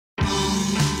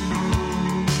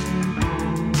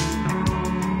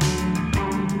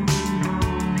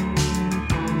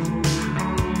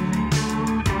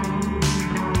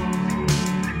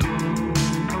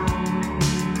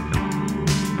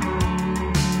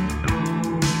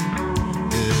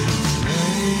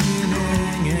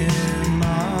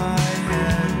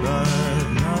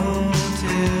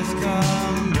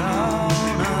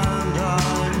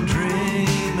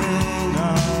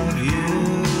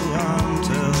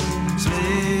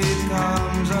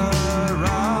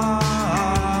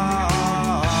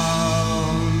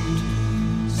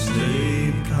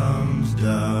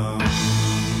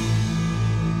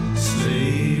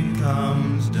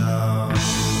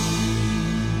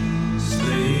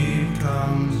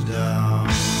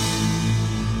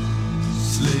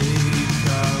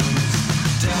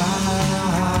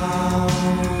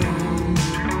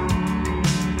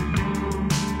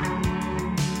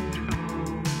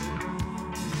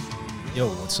Yo,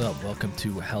 what's up? Welcome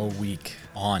to Hell Week.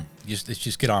 Let's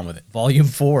just get on with it. Volume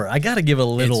 4. I got to give a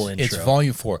little intro. It's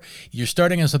Volume 4. You're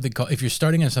starting on something called, if you're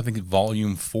starting on something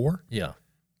Volume 4, yeah.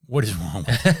 what is wrong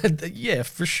with it? Yeah,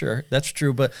 for sure. That's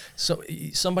true. But so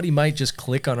somebody might just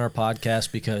click on our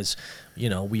podcast because, you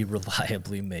know, we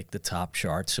reliably make the top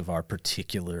charts of our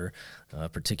particular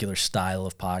style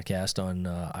of podcast on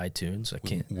iTunes. I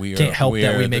can't help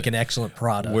that we make an excellent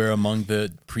product. We're among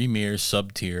the premier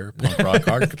sub-tier punk rock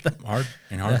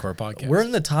and hardcore podcasts. We're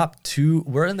in the top 2.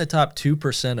 We're in the top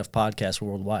 2% of podcasts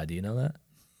worldwide. Do you know that?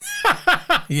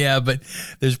 Yeah, but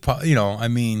there's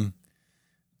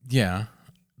yeah.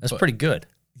 That's pretty good.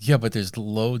 Yeah, but there's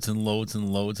loads and loads and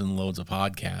loads and loads of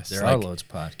podcasts. There are loads of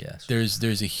podcasts.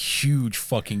 There's a huge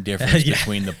fucking difference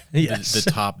between the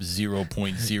top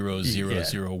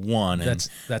 0.0001 and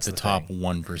that's the top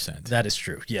 1%. That is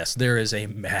true. Yes, there is a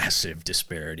massive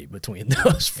disparity between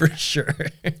those for sure.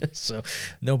 So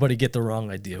nobody get the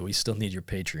wrong idea. We still need your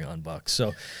Patreon bucks.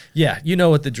 So yeah, you know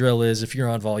what the drill is. If you're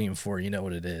on Volume 4, you know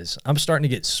what it is. I'm starting to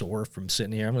get sore from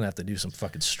sitting here. I'm going to have to do some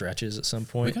fucking stretches at some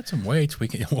point. We got some weights.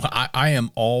 I am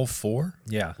all for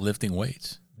lifting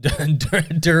weights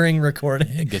during recording.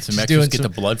 Yeah, get some exercise, get the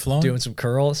blood flowing. Doing some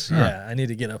curls. Yeah, I need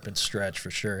to get up and stretch for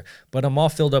sure. But I'm all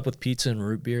filled up with pizza and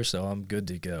root beer, so I'm good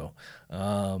to go.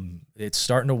 It's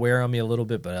starting to wear on me a little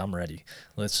bit, but I'm ready.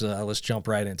 Let's jump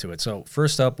right into it. So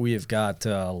first up, we have got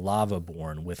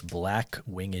Lavaborn with Black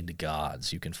Winged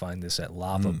Gods. You can find this at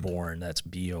Lavaborn. That's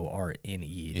Borne.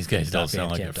 These guys don't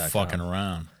sound like they're fucking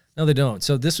around. No, they don't.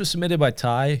 So this was submitted by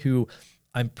Ty, who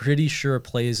I'm pretty sure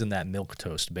plays in that Milk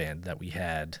Toast band that we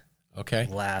had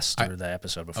the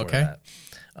episode before that.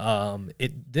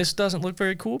 This doesn't look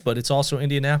very cool, but it's also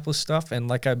Indianapolis stuff. And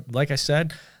like I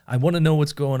said, I want to know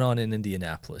what's going on in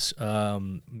Indianapolis.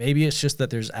 Maybe it's just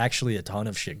that there's actually a ton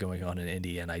of shit going on in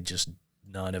Indy, and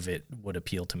none of it would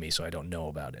appeal to me, so I don't know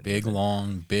about it. Big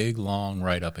long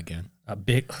write up again.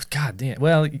 God damn.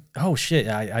 Well, oh shit,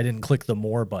 I didn't click the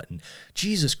more button.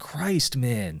 Jesus Christ,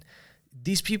 man.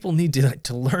 These people need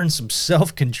to learn some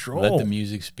self-control. Let the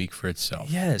music speak for itself.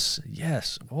 Yes.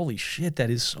 Holy shit, that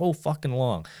is so fucking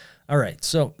long. All right,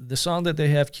 so the song that they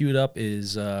have queued up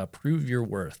is Prove Your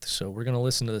Worth. So we're going to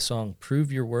listen to the song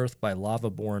Prove Your Worth by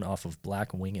Lavaborn off of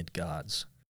Black Winged Gods.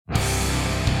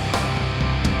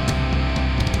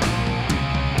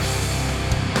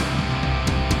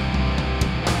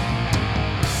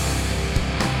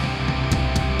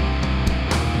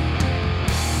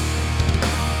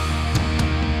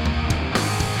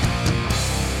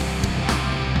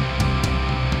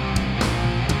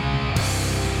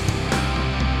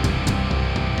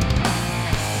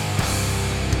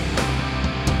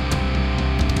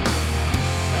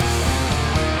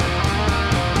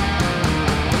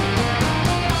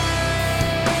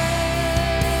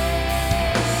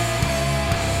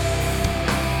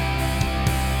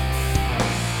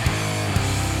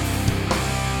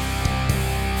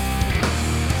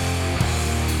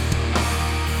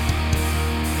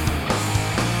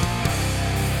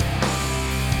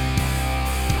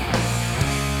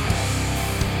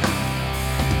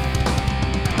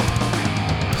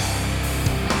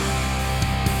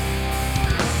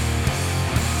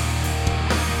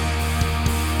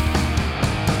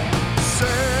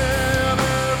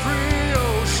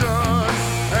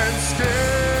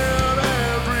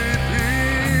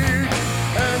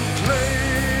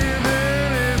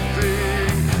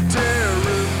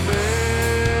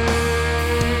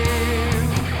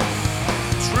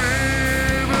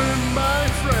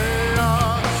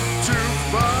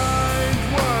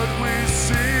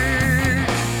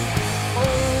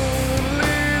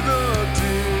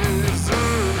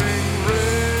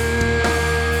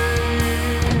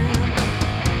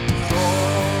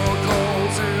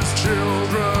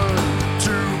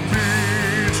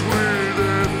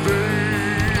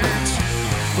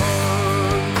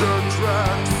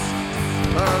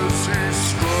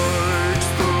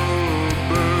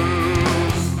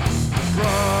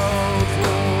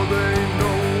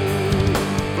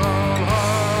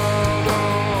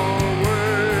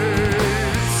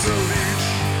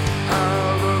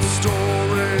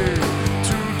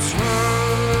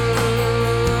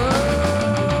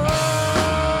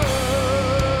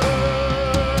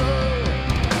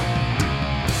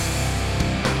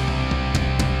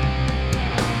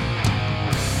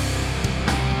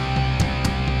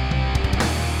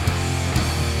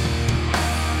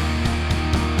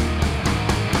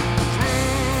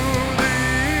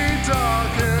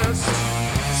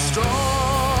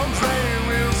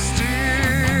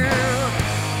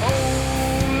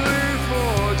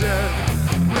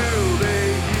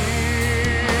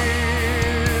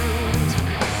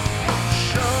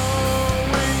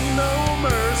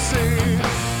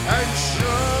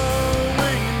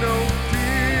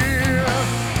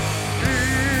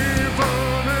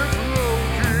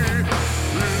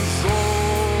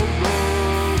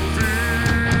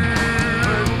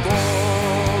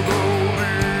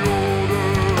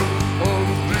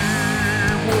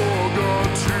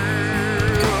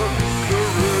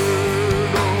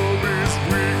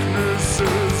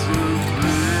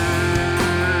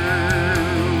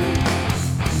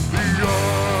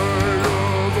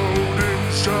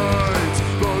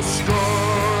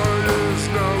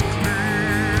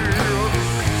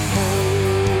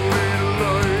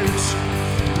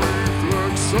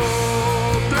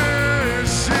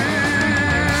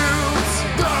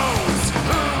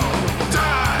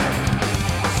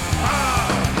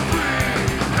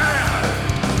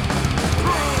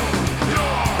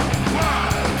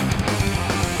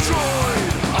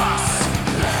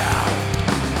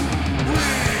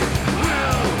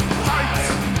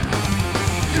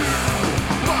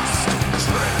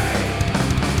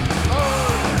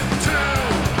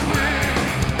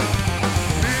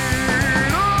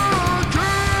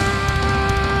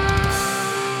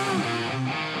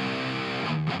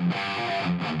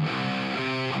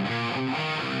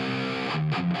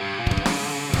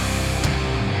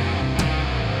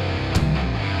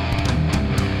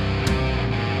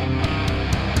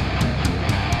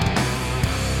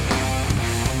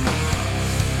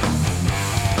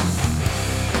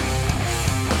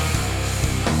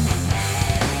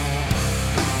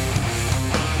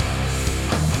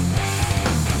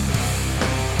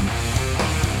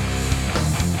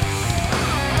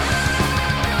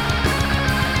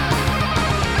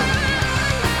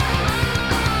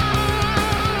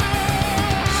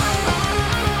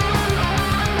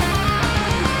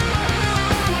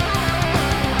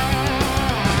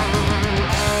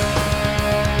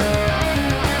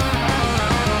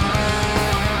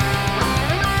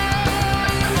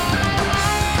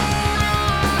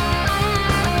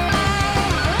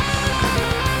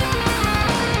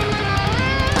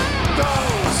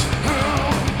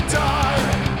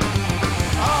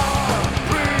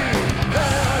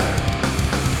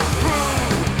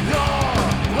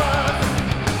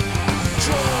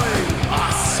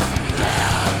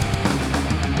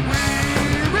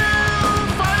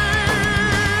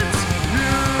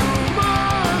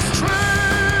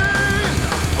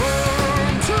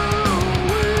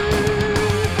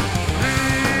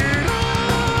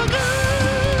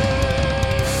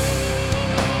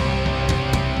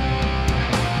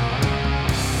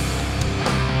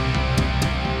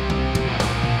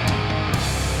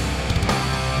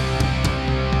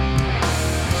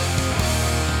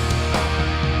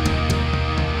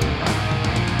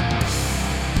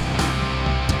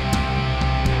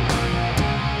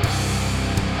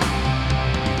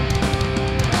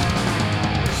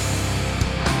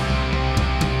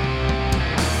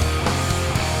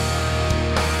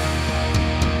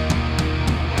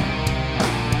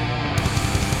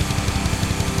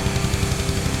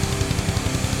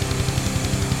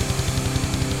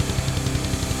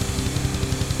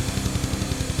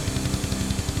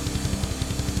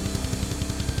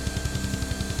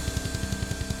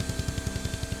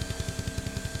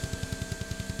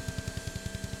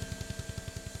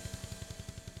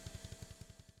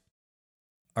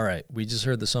 All right, we just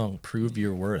heard the song "Prove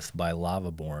Your Worth" by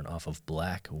Lavaborn off of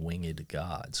Black Winged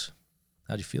Gods.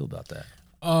 How'd you feel about that?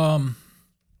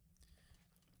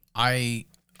 I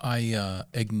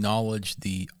acknowledge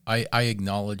the I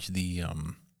acknowledge the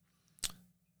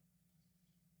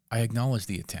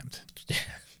attempt.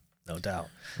 No doubt.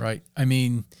 Right. I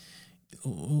mean,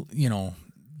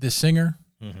 the singer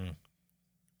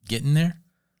getting there.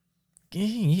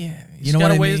 Yeah, he's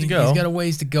got a ways to go. He's got a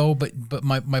ways to go, but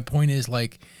my point is,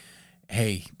 like,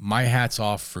 hey, my hat's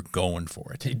off for going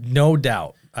for it. No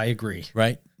doubt. I agree.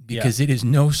 Right? Because it is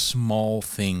no small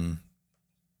thing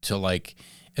to, like,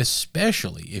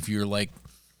 especially if you're like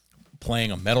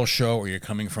playing a metal show or you're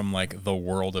coming from like the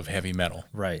world of heavy metal.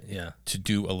 Right, yeah. To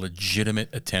do a legitimate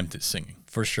attempt at singing.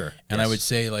 For sure. And I would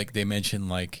say, like, they mentioned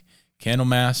like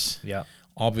Candlemass. Yeah.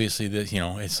 Obviously,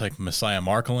 it's like Messiah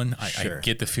Marcolin. I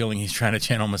get the feeling he's trying to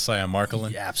channel Messiah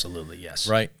Marcolin. Yeah, absolutely, yes.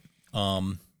 Right.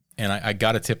 And I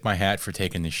got to tip my hat for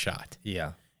taking this shot.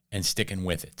 Yeah. And sticking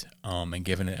with it. And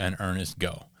giving it an earnest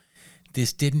go.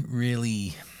 This didn't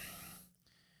really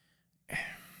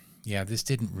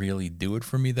do it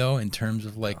for me, though, in terms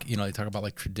of, like, they talk about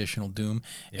like traditional Doom.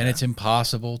 Yeah. And it's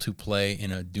impossible to play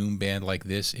in a Doom band like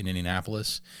this in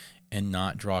Indianapolis and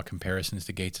not draw comparisons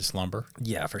to Gates of Slumber.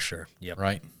 Yeah, for sure. Yep.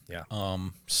 Right? Yeah.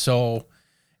 So,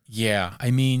 yeah,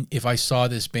 I mean, if I saw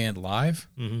this band live,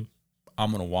 I'm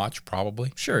going to watch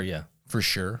probably. Sure, yeah. For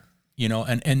sure.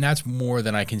 And that's more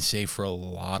than I can say for a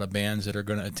lot of bands that are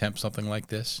going to attempt something like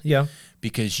this. Yeah.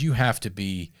 Because you have to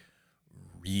be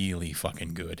really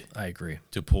fucking good. I agree.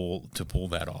 To pull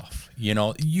that off.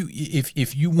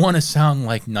 If you want to sound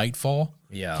like Nightfall,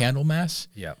 Candlemass,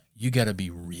 you got to be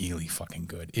really fucking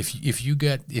good. If you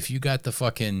got the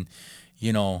fucking,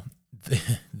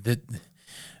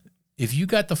 if you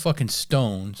got the fucking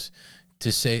stones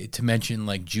to mention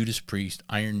like Judas Priest,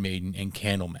 Iron Maiden, and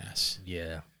Candlemass,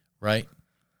 right?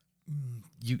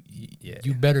 You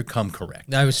better come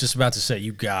correct. I was just about to say,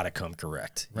 you gotta come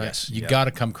correct. Right? Yes, you gotta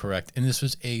come correct. And this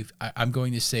was I'm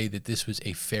going to say that this was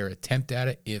a fair attempt at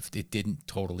it if it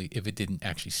didn't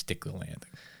actually stick the landing.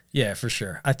 Yeah, for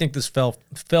sure. I think this fell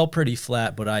pretty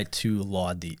flat, but I too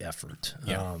laud the effort.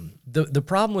 Yeah. The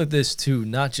problem with this too,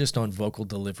 not just on vocal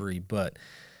delivery, but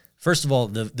first of all,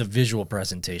 the visual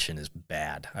presentation is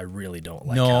bad. I really don't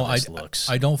like how this looks.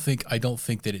 I don't think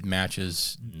that it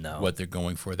matches what they're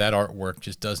going for. That artwork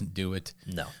just doesn't do it.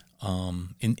 No.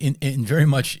 In very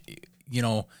much,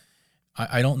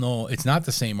 I don't know. It's not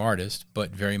the same artist,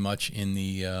 but very much in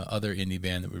the other indie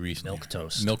band that we recently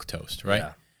Milk Toast, right?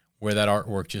 Yeah. Where that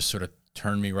artwork just sort of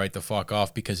turned me right the fuck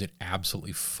off because it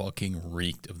absolutely fucking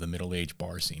reeked of the middle-aged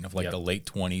bar scene, of like the late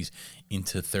 20s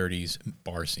into 30s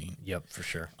bar scene. Yep, for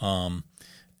sure. And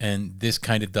this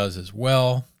kind of does as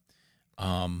well.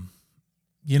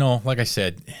 Like I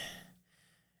said,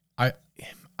 I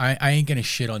ain't gonna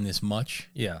shit on this much.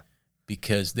 Yeah.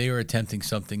 Because they are attempting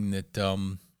something that,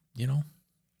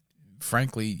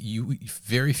 frankly,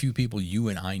 very few people you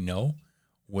and I know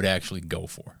would actually go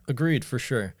for. Agreed, for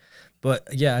sure. But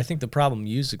yeah, I think the problem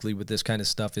musically with this kind of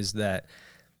stuff is that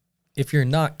if you're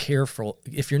not careful,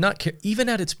 even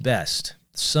at its best,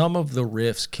 some of the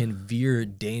riffs can veer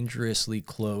dangerously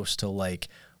close to like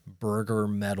burger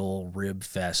metal rib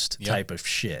fest type of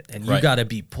shit. And you got to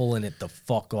be pulling it the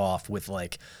fuck off with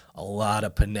like a lot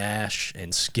of panache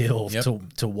and skill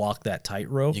to walk that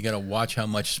tightrope. You got to watch how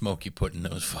much smoke you put in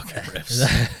those fucking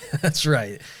riffs. That's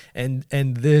right. And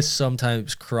this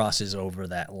sometimes crosses over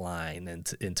that line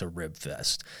into rib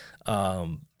fest.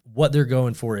 What they're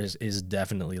going for is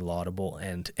definitely laudable,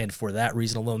 and for that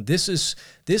reason alone, this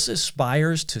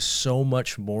aspires to so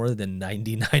much more than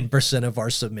 99% of our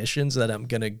submissions that I'm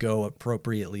gonna go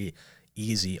appropriately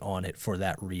easy on it for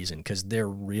that reason, because they're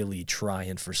really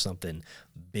trying for something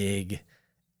big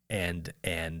and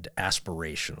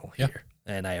aspirational here,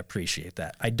 and I appreciate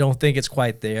that. I don't think it's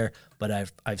quite there, but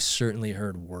I've certainly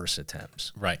heard worse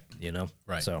attempts. Right.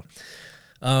 Right. So.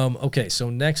 Okay, so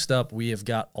next up we have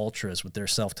got Ultras with their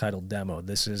self-titled demo.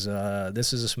 This is a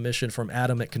submission from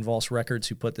Adam at Convulse Records,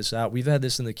 who put this out. We've had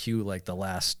this in the queue like the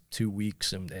last 2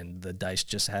 weeks, and the dice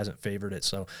just hasn't favored it,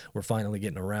 so we're finally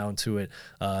getting around to it.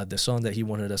 The song that he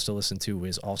wanted us to listen to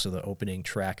is also the opening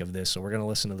track of this, so we're going to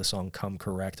listen to the song Come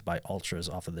Correct by Ultras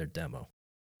off of their demo.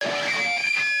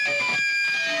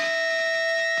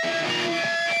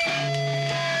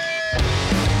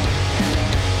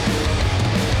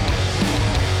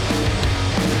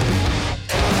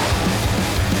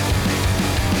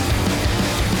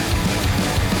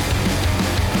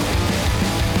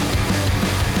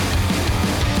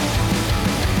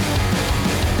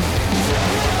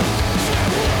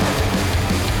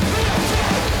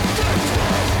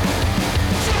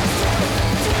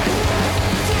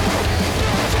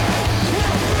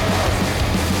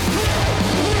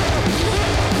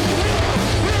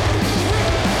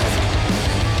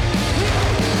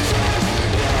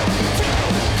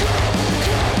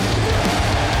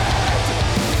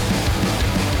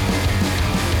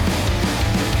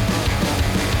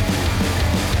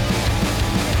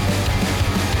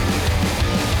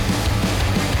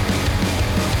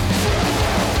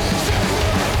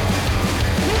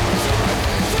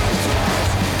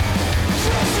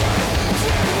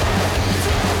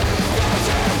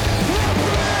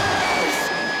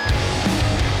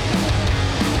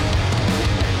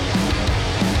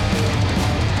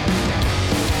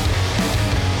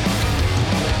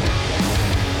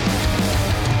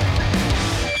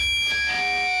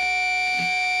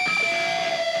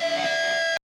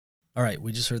 All right,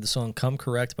 we just heard the song Come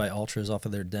Correct by Ultras off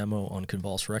of their demo on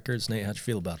Convulse Records. Nate, how'd you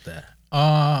feel about that?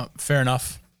 Fair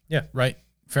enough. Yeah. Right?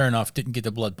 Fair enough. Didn't get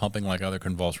the blood pumping like other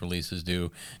Convulse releases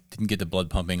do. Didn't get the blood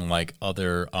pumping like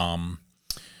other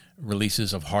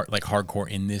releases of hardcore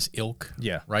in this ilk.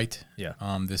 Yeah. Right? Yeah.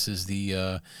 This is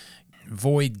the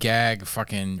Void Gag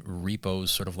fucking Repos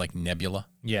sort of like Nebula.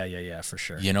 Yeah, for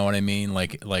sure. You know what I mean? Why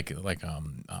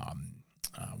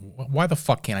the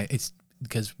fuck can't I? It's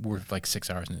because we're like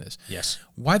 6 hours into this. Yes.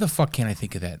 Why the fuck can't I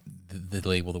think of that the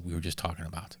label that we were just talking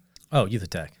about? Oh, Youth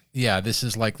Attack. Yeah, this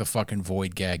is like the fucking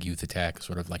Void Gag Youth Attack,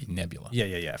 sort of like Nebula.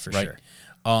 Yeah, for right? sure.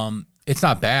 It's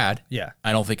not bad. Yeah.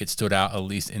 I don't think it stood out, at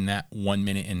least in that 1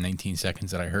 minute and 19 seconds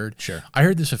that I heard. Sure. I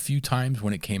heard this a few times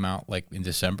when it came out, like in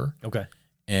December. Okay.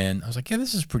 And I was like, yeah,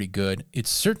 this is pretty good. It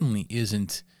certainly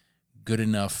isn't good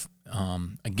enough.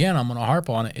 Again, I'm going to harp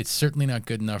on it. It's certainly not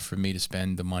good enough for me to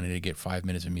spend the money to get 5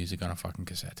 minutes of music on a fucking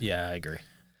cassette. Yeah, I agree.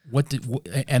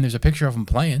 And there's a picture of him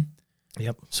playing.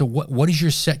 Yep. So what is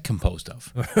your set composed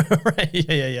of? Right.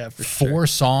 Yeah. For 4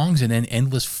 songs and then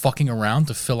endless fucking around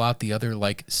to fill out the other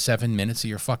like 7 minutes of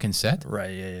your fucking set? Right.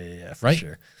 Yeah. For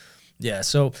sure. Yeah,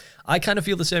 so I kind of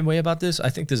feel the same way about this. I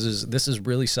think this is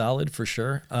really solid for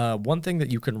sure. One thing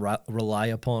that you can rely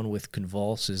upon with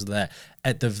Convulse is that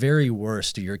at the very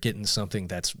worst, you're getting something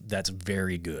that's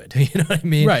very good. You know what I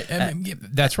mean? Right.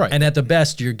 That's right. And at the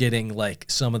best, you're getting like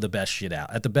some of the best shit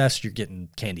out. At the best, you're getting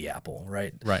Candy Apple,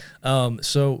 right? Right.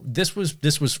 So this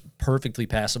was perfectly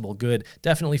passable, good,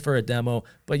 definitely for a demo.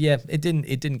 But yeah, it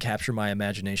didn't capture my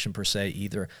imagination per se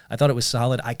either. I thought it was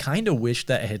solid. I kind of wish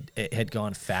that it had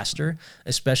gone faster,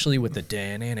 especially with the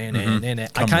I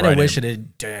kind of wish it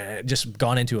had just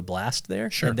gone into a blast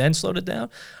there and then slowed it down.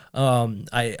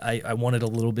 I wanted a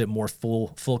little bit more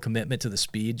full commitment to the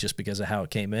speed just because of how it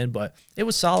came in, but it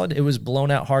was solid. It was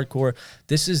blown out hardcore.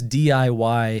 This is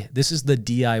DIY. This is the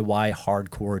DIY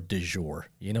hardcore du jour.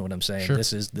 You know what I'm saying? Sure.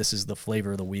 This is the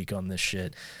flavor of the week on this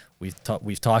shit.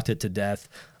 We've talked it to death.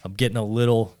 I'm getting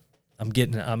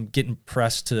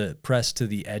pressed to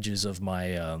the edges of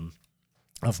my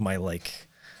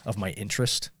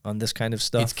interest on this kind of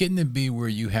stuff. It's getting to be where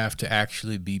you have to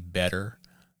actually be better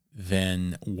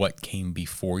than what came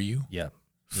before you. Yeah.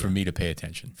 For me to pay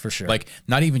attention. For sure. Like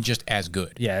not even just as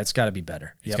good. Yeah, it's got to be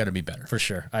better. It's got to be better. For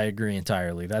sure. I agree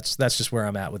entirely. That's just where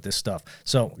I'm at with this stuff.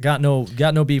 So, got no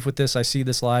beef with this. I see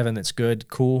this live and it's good.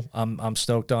 Cool. I'm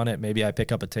stoked on it. Maybe I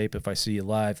pick up a tape if I see you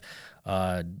live.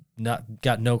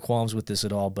 Got no qualms with this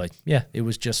at all, but yeah, it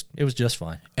was just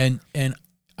fine. And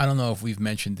I don't know if we've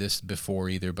mentioned this before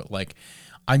either, but like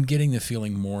I'm getting the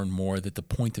feeling more and more that the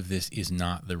point of this is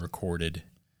not the recorded.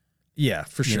 Yeah,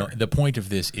 for sure. The point of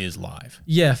this is live.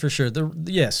 Yeah, for sure.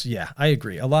 I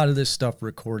agree. A lot of this stuff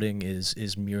recording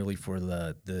is merely for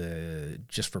the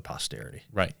just for posterity.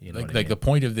 Right. You know the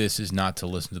point of this is not to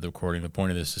listen to the recording. The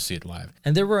point of this is to see it live.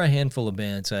 And there were a handful of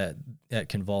bands at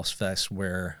Convulse Fest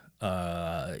where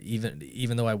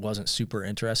even though I wasn't super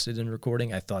interested in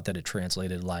recording, I thought that it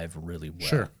translated live really well.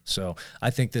 Sure. So I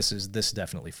think this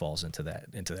definitely falls into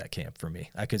that camp for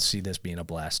me. I could see this being a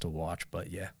blast to watch,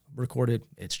 but yeah, recorded,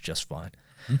 it's just fine.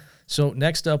 Mm-hmm. So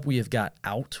next up, we have got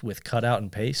Out with Cut Out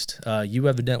and Paste. You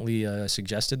evidently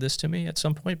suggested this to me at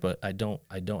some point, but I don't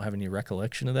have any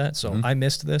recollection of that. So I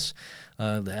missed this.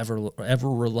 The ever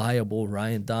reliable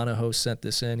Ryan Donahoe sent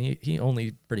this in. He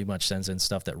only pretty much sends in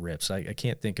stuff that rips. I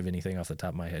can't think of anything off the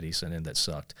top of my head he sent in that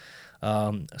sucked.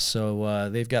 So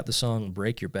they've got the song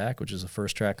Break Your Back, which is the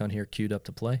first track on here queued up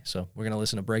to play. So we're going to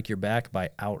listen to Break Your Back by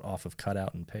Out off of Cut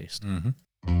Out and Paste. Mm-hmm.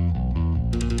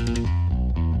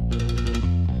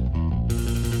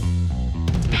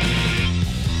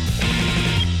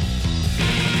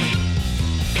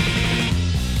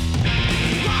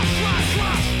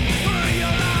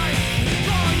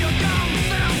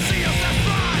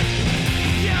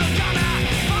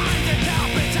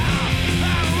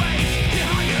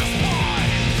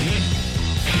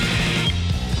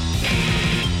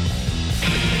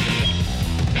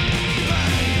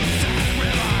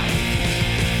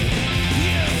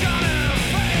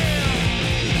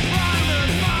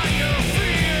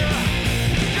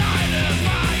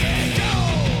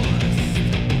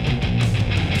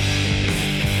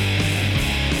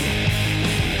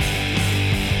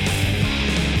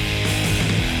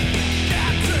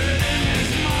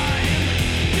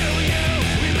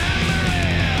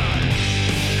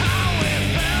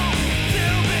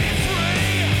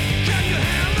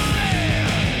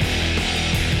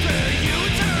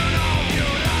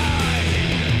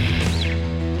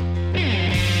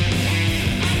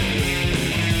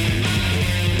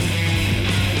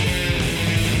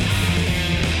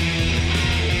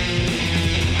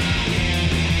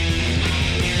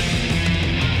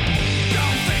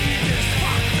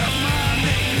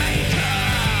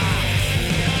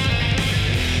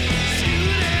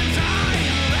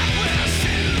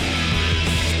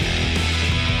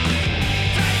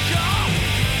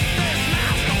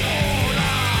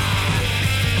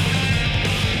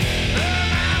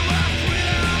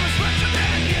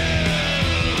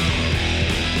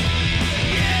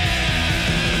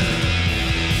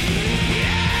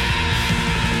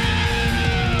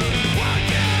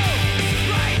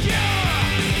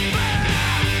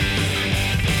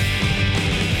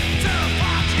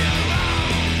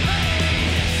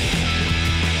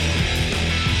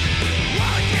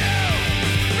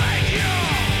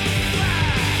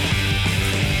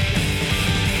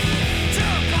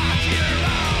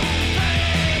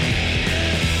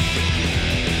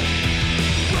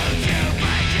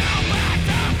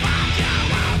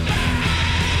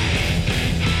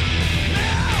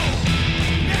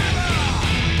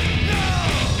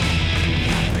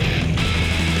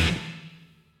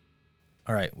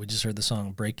 just heard the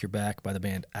song Break Your Back by the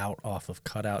band Out off of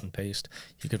Cutout and Paste.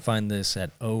 You can find this at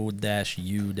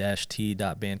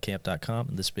o-u-t.bandcamp.com.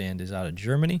 This band is out of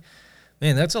Germany.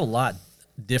 Man, that's a lot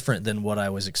different than what I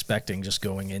was expecting just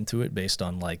going into it based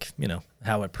on, like, you know,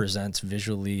 how it presents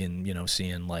visually and, you know,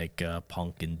 seeing like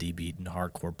punk and D-beat and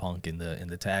hardcore punk in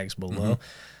the tags below. Mm-hmm.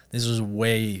 This was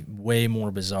way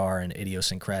more bizarre and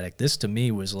idiosyncratic. This to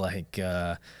me was like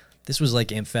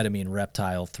Amphetamine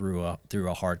Reptile through a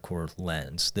hardcore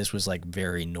lens. This was like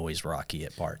very noise rocky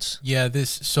at parts. Yeah,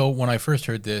 so when I first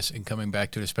heard this and coming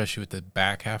back to it, especially with the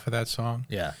back half of that song,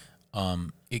 yeah,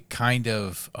 it kind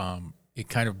of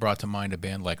brought to mind a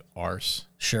band like Arse.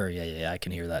 Sure, yeah, I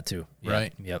can hear that too. Yep,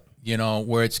 right? Yep. You know,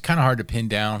 where it's kind of hard to pin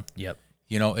down. Yep.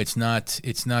 You know, it's not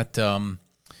in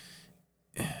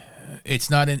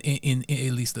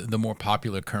at least the more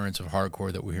popular currents of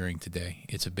hardcore that we're hearing today.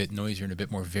 It's a bit noisier and a bit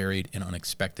more varied and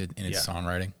unexpected in its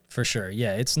songwriting. For sure,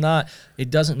 yeah. It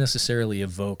doesn't necessarily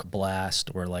evoke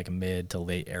blast or like mid to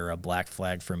late era Black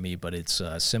Flag for me, but it's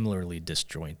similarly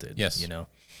disjointed. Yes. You know,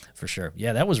 for sure.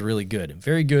 Yeah, that was really good.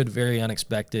 Very good, very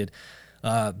unexpected.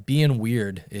 Being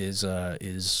weird is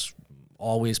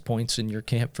always points in your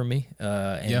camp for me.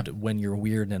 And when you're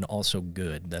weird and also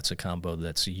good, that's a combo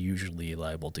that's usually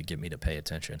liable to get me to pay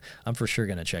attention. I'm for sure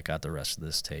going to check out the rest of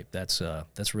this tape. That's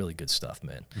really good stuff,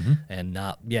 man. Mm-hmm. And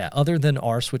other than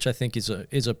Arse, which I think is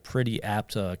a pretty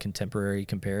apt contemporary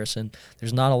comparison,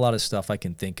 there's not a lot of stuff I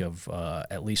can think of,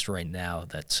 at least right now,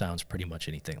 that sounds pretty much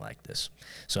anything like this.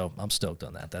 So I'm stoked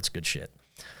on that. That's good shit.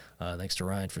 Thanks to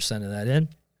Ryan for sending that in.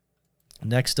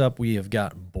 Next up, we have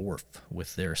got Borf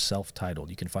with their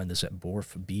self-titled. You can find this at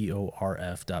Borf,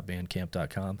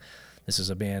 borf.bandcamp.com. This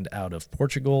is a band out of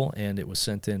Portugal, and it was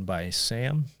sent in by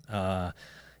Sam.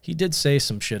 He did say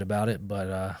some shit about it,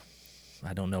 but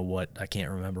I don't know I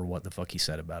can't remember what the fuck he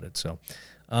said about it. So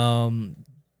the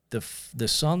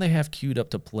song they have queued up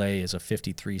to play is a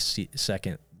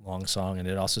 53-second long song, and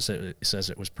it also says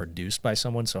it was produced by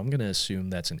someone, so I'm going to assume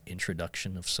that's an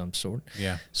introduction of some sort.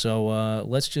 Yeah. So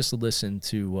let's listen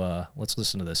to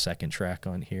the second track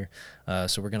on here.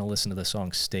 So we're going to listen to the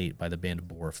song State by the band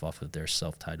Borf off of their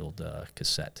self-titled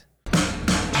cassette.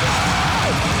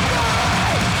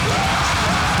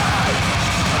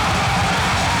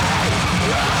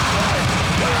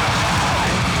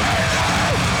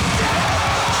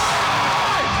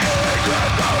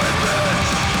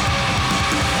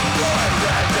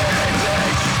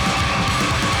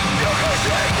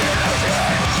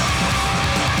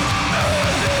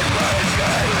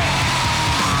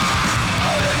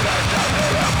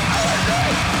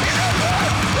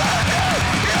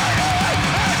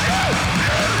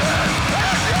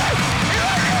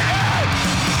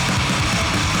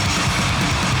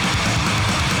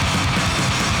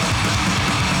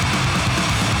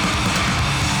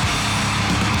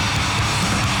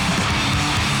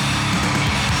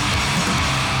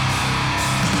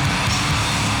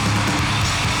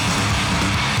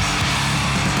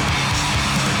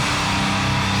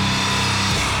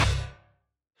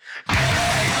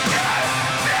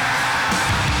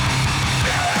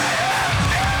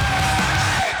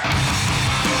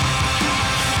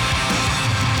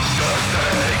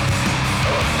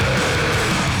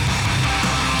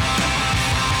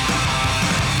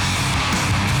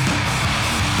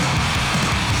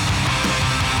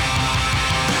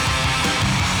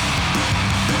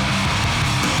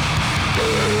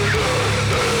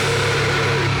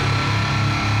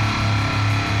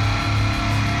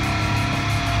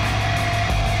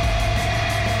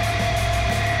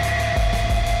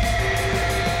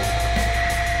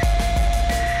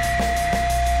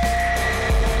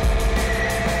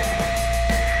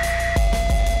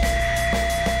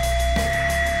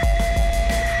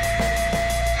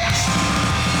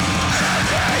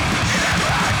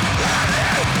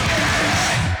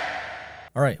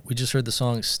 All right, we just heard the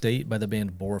song State by the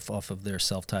band Borf off of their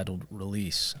self-titled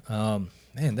release. Man,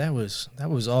 that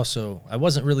was also, I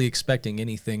wasn't really expecting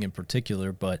anything in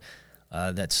particular, but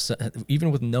that's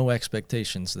even with no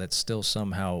expectations, that still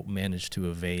somehow managed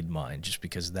to evade mine, just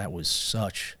because that was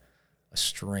such a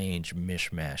strange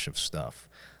mishmash of stuff.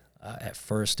 At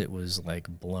first, it was like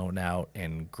blown out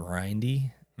and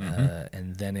grindy,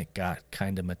 and then it got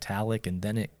kind of metallic, and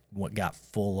then it got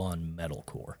full on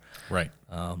metalcore. Right.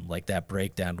 Like that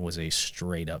breakdown was a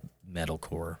straight up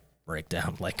metalcore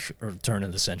breakdown, like, or turn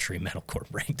of the century metalcore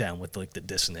breakdown with like the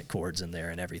dissonant chords in there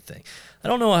and everything. I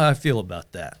don't know how I feel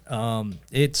about that.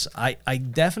 I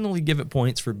definitely give it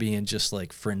points for being just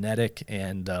like frenetic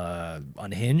and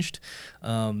unhinged.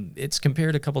 It's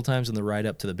compared a couple times in the write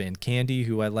up to the band Candy,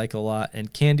 who I like a lot,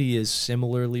 and Candy is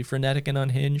similarly frenetic and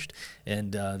unhinged,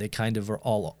 and they kind of are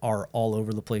all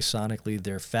over the place sonically.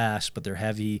 They're fast, but they're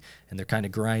heavy and they're kind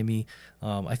of grimy.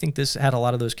 I think this had a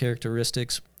lot of those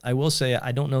characteristics. I will say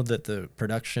I don't know that the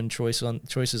production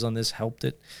choices on this helped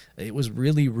it. It was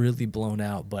really, really blown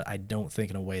out, but I don't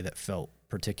think in a way that felt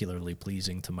particularly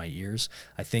pleasing to my ears.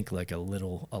 I think like a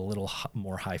little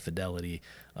more high fidelity,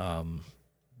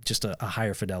 just a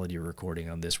higher fidelity recording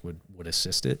on this would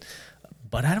assist it.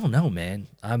 But I don't know, man.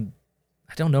 I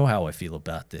don't know how I feel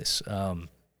about this.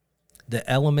 The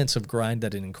elements of grind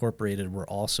that it incorporated were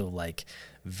also like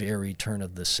very turn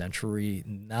of the century,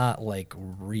 not like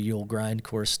real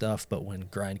grindcore stuff, but when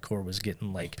grindcore was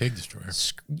getting like Pig Destroyer.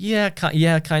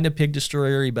 Kind of Pig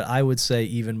Destroyer-y, but I would say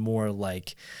even more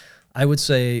like, I would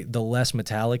say the less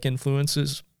metallic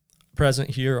influences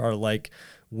present here are like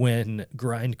when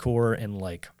grindcore and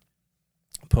like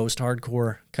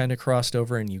post-hardcore kind of crossed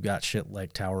over, and you got shit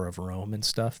like Tower of Rome and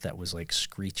stuff that was like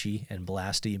screechy and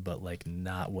blasty, but like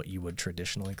not what you would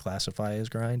traditionally classify as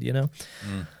grind, you know?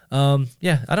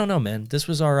 Yeah, I don't know, man. This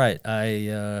was all right.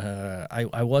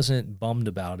 I wasn't bummed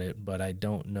about it, but I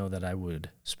don't know that I would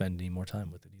spend any more time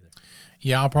with it either.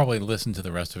 Yeah, I'll probably listen to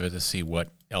the rest of it to see what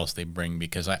else they bring,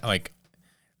 because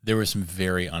there were some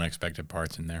very unexpected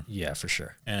parts in there. Yeah, for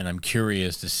sure. And I'm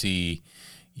curious to see,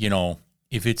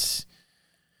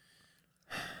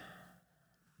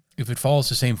 if it follows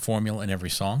the same formula in every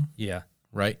song. Yeah.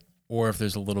 Right? Or if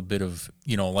there's a little bit of,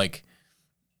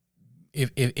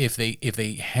 if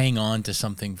they hang on to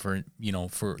something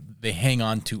they hang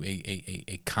on to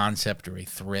a concept or a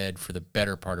thread for the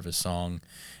better part of a song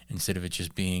instead of it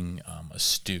just being a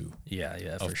stew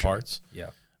of parts. Yeah.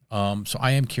 So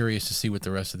I am curious to see what the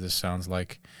rest of this sounds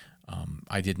like.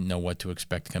 I didn't know what to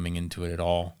expect coming into it at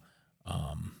all.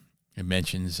 It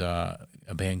mentions a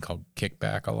band called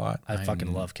Kickback a lot. I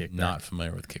fucking love Kickback. Not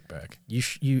familiar with Kickback. You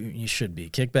should be.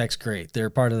 Kickback's great. They're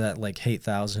part of that like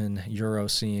 8,000 Euro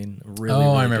scene. Really,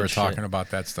 I remember talking about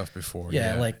that stuff before.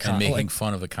 Yeah, and making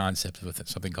fun of the concept with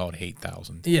something called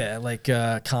 8,000. Yeah, like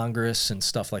Congress and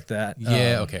stuff like that.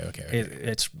 Yeah, okay.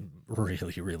 It's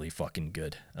really, really fucking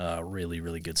good. Really,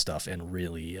 really good stuff, and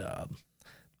really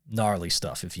gnarly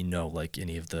stuff if you know like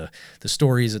any of the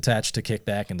stories attached to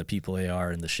Kickback and the people they are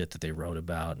and the shit that they wrote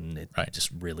about, and it just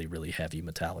really, really heavy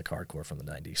metallic hardcore from the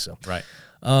 90s. So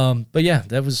but yeah,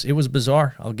 it was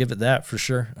bizarre. I'll give it that for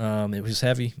sure. It was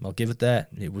heavy. I'll give it that.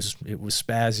 It was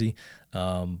spazzy,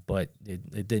 but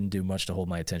it didn't do much to hold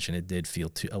my attention. It did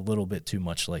feel a little bit too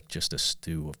much like just a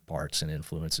stew of parts and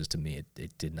influences to me.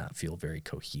 It did not feel very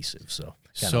cohesive, so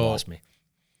kind of lost me.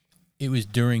 It was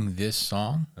during this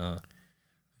song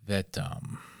that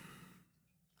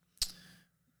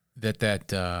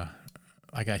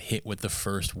I got hit with the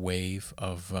first wave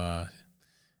of I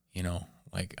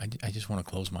just want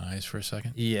to close my eyes for a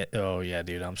second. Yeah. Oh yeah,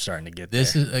 dude. I'm starting to get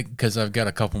this. Is because I've got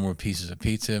a couple more pieces of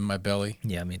pizza in my belly.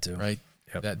 Yeah, me too. Right.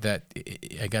 Yep. I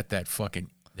got that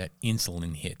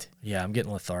insulin hit. Yeah, I'm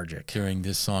getting lethargic during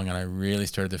this song, and I really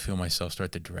started to feel myself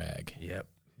start to drag. Yep.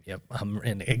 I'm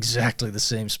in exactly the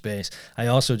same space. I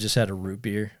also just had a root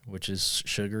beer, which is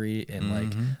sugary, and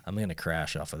like I'm gonna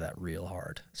crash off of that real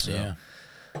hard. So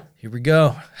here we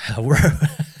go.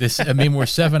 We're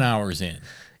 7 hours in.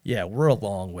 Yeah, we're a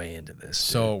long way into this.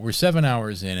 So we're 7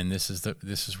 hours in, and this is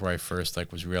where I first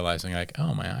was realizing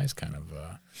oh, my eyes kind of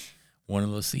went a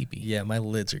little sleepy. Yeah, my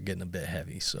lids are getting a bit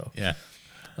heavy. So yeah.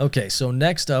 Okay, so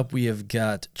next up we have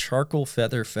got Charcoal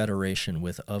Feather Federation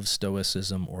with Of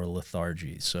Stoicism or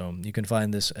Lethargy. So you can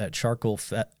find this at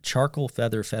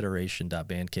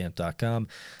charcoalfeatherfederation.bandcamp.com.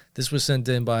 This was sent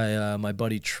in by my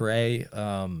buddy Trey,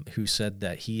 who said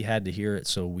that he had to hear it,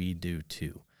 so we do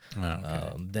too. Oh,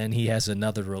 okay. Then he has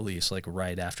another release like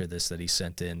right after this that he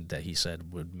sent in that he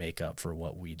said would make up for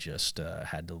what we just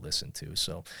had to listen to.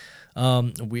 So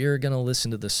we're going to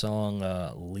listen to the song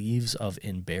Leaves of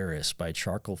Embarrass by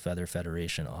Charcoal Feather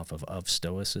Federation off of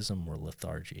Stoicism or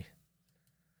Lethargy.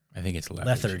 I think it's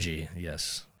Lethargy,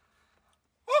 yes.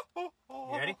 You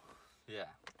ready? Yeah.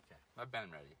 Okay. I've been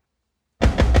ready.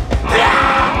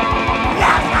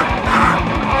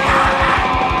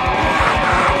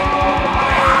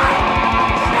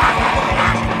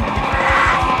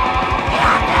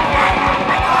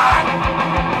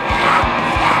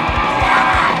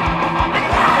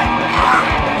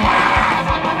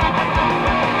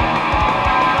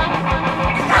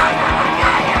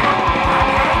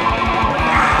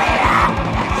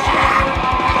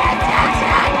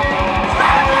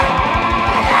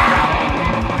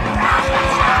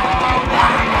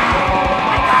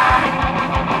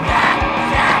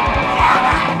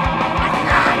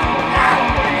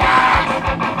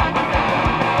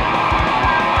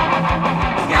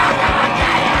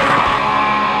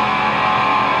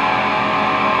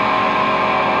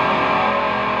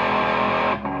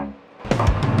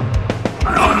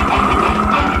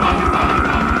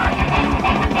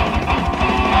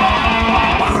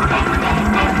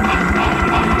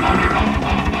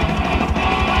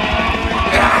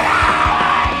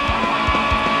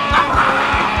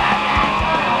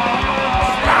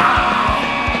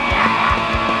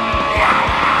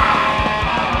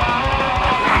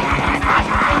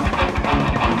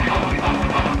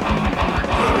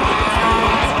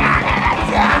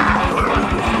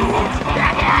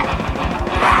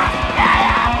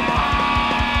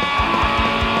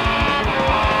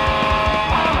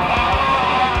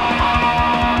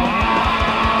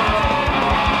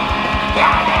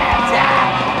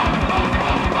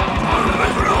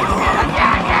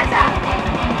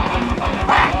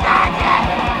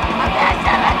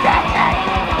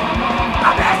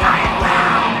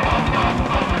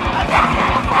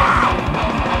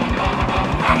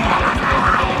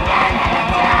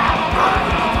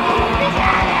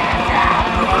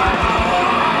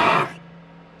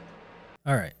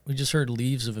 We just heard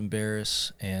Leaves of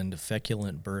Embarrass and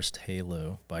Feculent Burst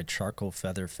Halo by Charcoal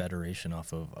Feather Federation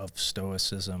off of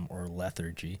Stoicism or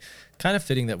Lethargy. Kind of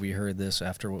fitting that we heard this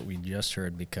after what we just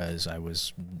heard, because I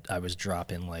was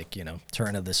dropping like,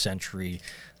 turn of the century,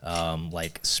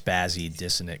 like spazzy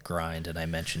dissonant grind, and I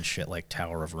mentioned shit like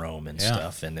Tower of Rome and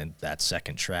stuff, and then that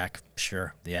second track,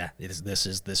 sure, yeah, this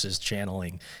is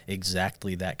channeling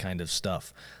exactly that kind of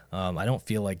stuff. I don't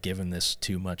feel like giving this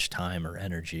too much time or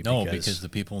energy. No, because the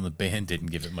people in the band didn't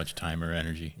give it much time or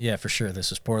energy. Yeah, for sure.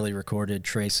 This is poorly recorded.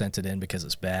 Trey sent it in because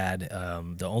it's bad.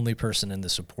 The only person in the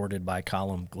supported by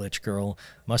column, Glitch Girl,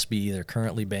 must be either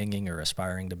currently banging or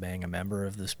aspiring to bang a member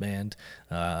of this band.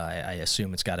 I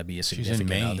assume it's got to be a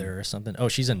significant other or something. Oh,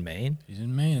 she's in Maine? She's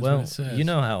in Maine, well, what it says. You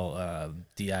know how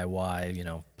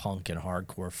DIY, punk and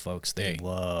hardcore folks, they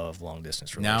love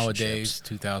long-distance relationships. Nowadays,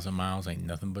 2,000 miles ain't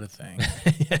nothing but a thing.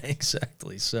 Yeah,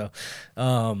 exactly. So,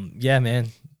 yeah, man,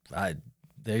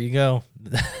 there you go.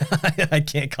 I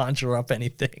can't conjure up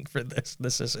anything for this.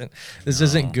 This isn't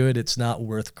good. It's not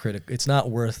worth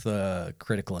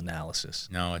critical analysis.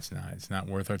 No, it's not. It's not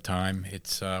worth our time.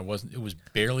 It was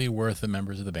barely worth the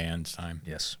members of the band's time.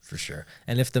 Yes, for sure.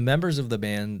 And if the members of the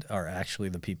band are actually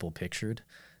the people pictured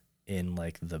in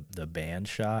like the band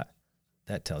shot,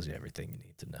 that tells you everything you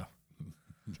need to know.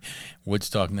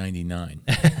 Woodstock 99.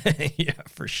 Yeah,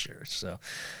 for sure. So,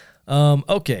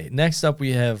 okay, next up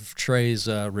we have Trey's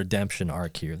redemption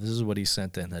arc here. This is what he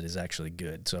sent in that is actually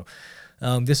good. So,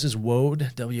 this is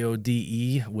Wode,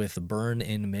 W-O-D-E, with Burn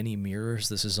in Many Mirrors.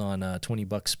 This is on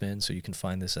 $20 Spin, so you can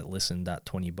find this at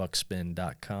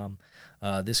listen.20buckspin.com.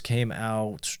 This came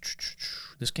out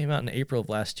in April of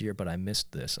last year, but I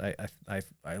missed this.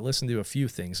 I listened to a few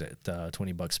things that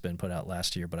 $20 Spin put out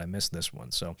last year, but I missed this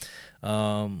one. So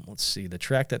let's see. The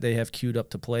track that they have queued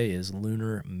up to play is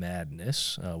Lunar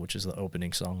Madness, which is the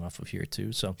opening song off of here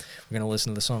too. So we're going to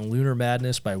listen to the song Lunar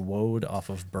Madness by Wode off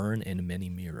of Burn in Many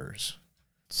Mirrors.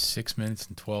 6 minutes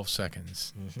and 12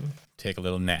 seconds. Mm-hmm. Take a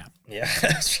little nap. Yeah,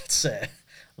 let's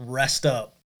rest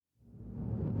up.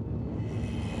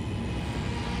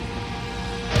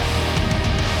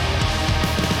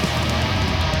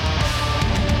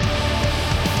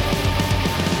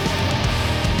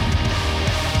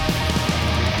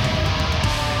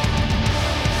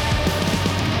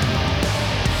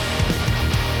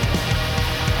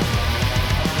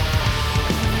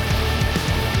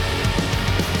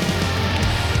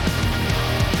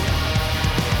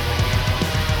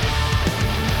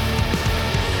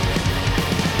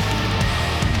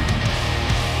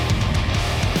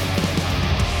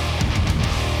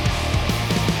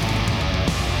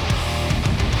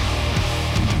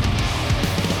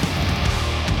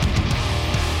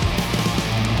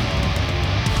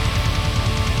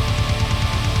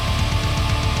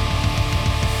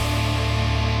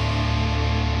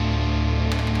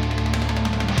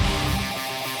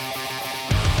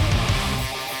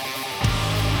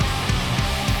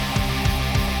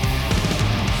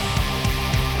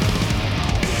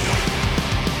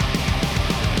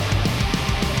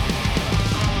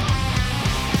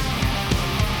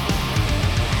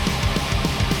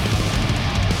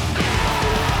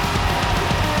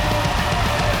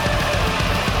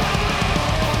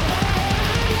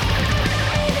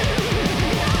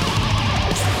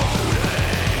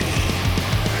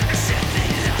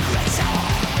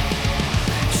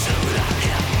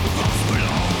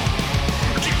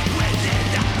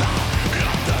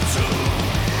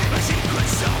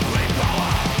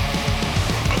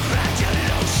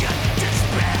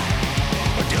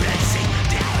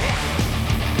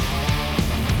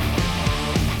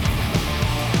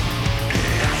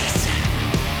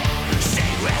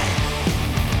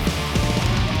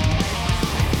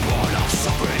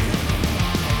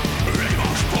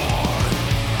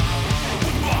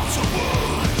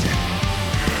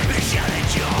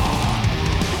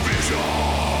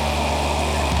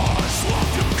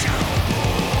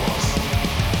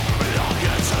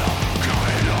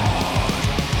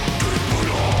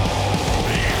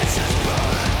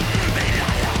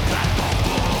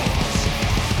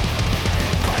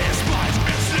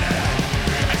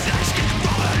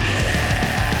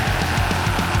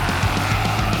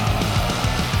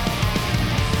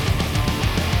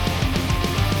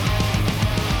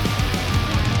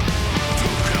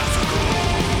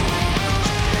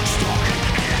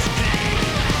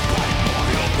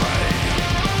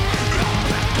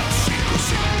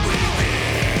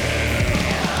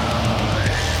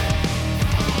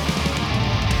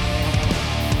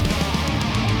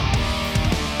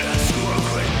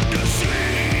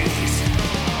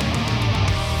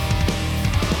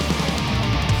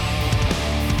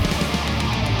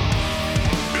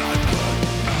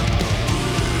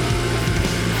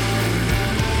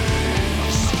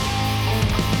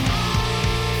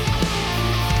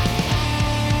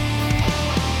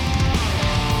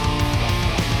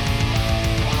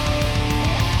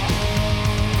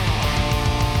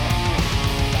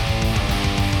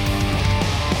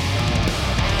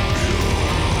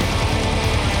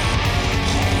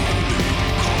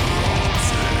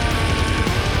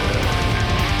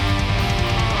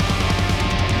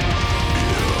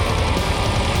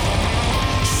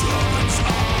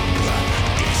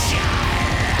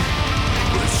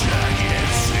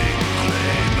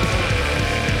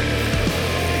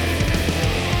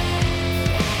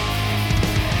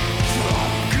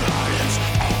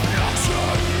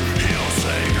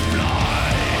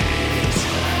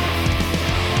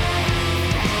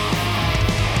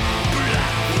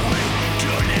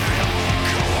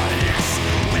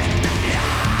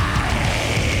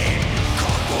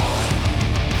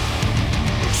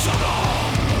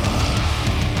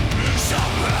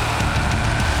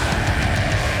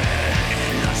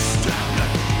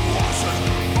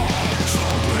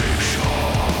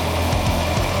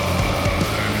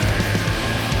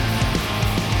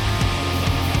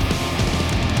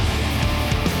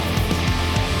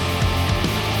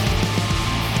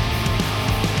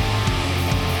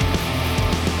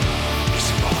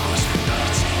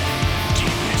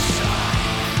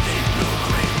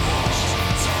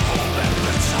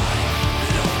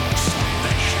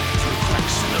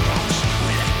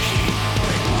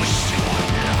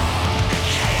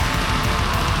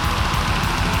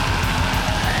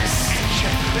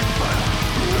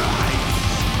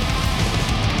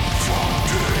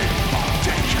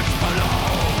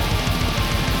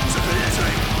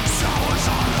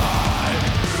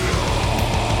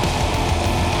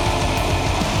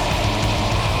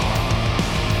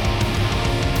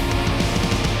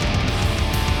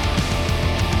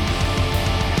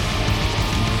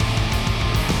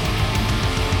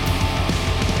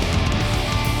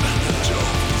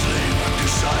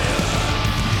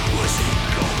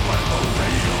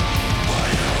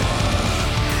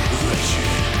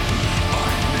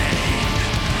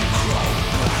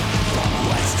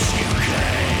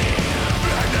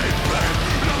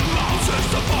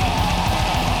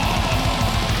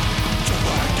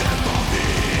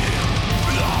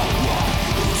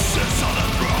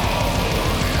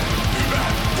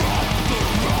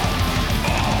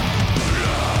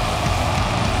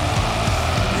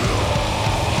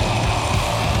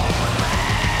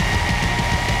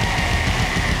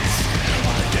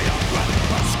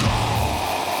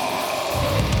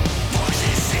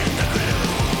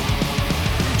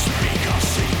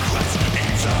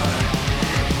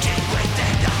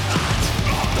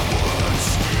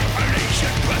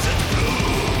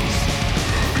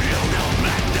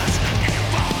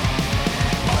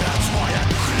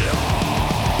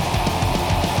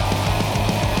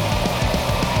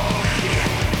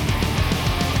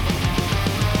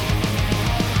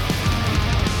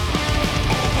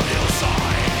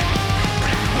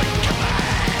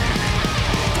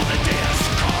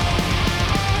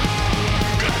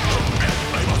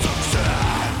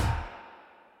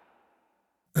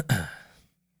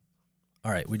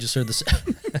 We just heard this.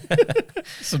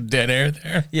 Some dead air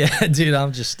there. Yeah, dude,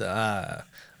 I'm a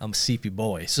sleepy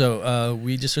boy. So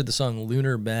we just heard the song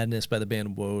Lunar Madness by the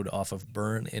band Woad off of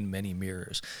Burn in Many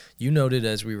Mirrors. You noted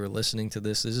as we were listening to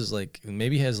this is like,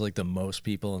 maybe has like the most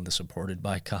people in the supported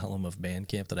by column of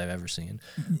Bandcamp that I've ever seen.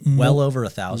 Well over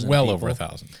 1,000 Well people. over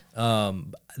 1,000.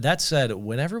 That said,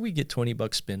 whenever we get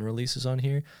 $20 spin releases on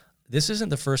here, this isn't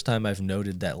the first time I've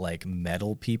noted that like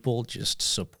metal people just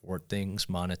support things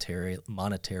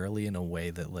monetarily in a way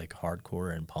that like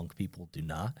hardcore and punk people do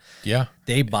not. Yeah.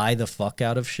 They buy the fuck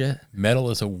out of shit. Metal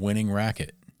is a winning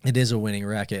racket. It is a winning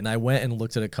racket. And I went and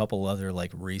looked at a couple other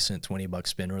like recent $20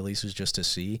 spin releases just to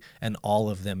see, and all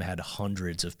of them had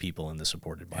hundreds of people in the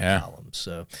supported by columns.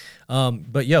 So,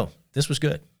 but yo, this was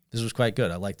good. This was quite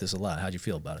good. I like this a lot. How'd you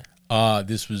feel about it?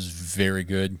 This was very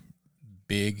good.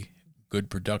 Big. Good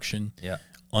production. Yeah.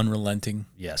 Unrelenting.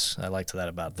 Yes, I liked that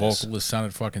about this. Vocalist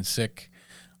sounded fucking sick.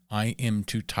 I am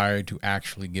too tired to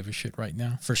actually give a shit right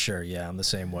now. For sure, yeah, I'm the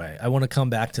same way. I want to come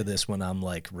back to this when I'm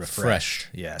like refreshed. Fresh.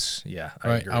 Yes, yeah.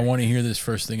 I agree. I want to hear this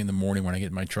first thing in the morning when I get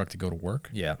in my truck to go to work.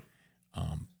 Yeah.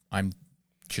 I'm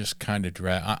just kind of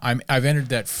I've entered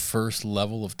that first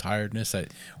level of tiredness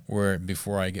where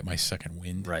before I get my second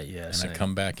wind. Right, yeah. And same. I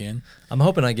come back in. I'm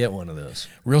hoping I get one of those.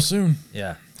 Real soon.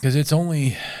 Yeah. Because it's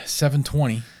only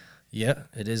 7:20. Yeah,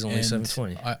 it is only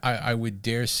 7:20. I would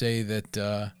dare say that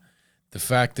the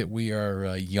fact that we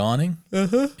are yawning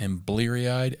and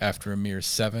bleary-eyed after a mere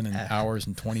 7 hours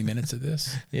and 20 minutes of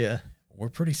this, yeah, we're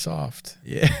pretty soft.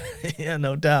 Yeah, yeah,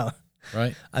 no doubt.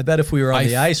 Right? I bet if we were on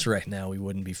the ice right now, we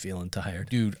wouldn't be feeling tired.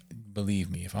 Dude,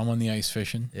 believe me, if I'm on the ice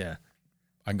fishing, yeah,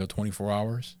 I can go 24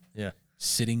 hours. Yeah.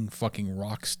 Sitting fucking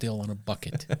rock still in a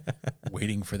bucket,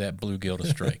 waiting for that bluegill to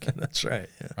strike. That's right.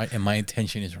 Yeah. Right, and my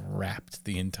attention is rapt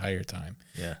the entire time.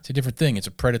 Yeah, it's a different thing. It's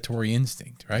a predatory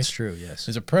instinct, right? That's true. Yes,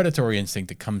 there's a predatory instinct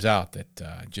that comes out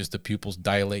that just the pupils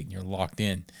dilate and you're locked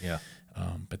in. Yeah.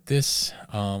 But this,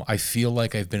 I feel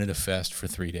like I've been at a fest for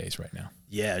 3 days right now.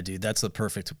 Yeah, dude, that's the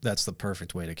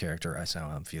perfect way to characterize how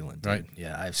I'm feeling, dude. Right.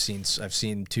 Yeah, I've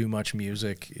seen too much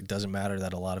music. It doesn't matter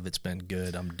that a lot of it's been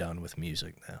good. I'm done with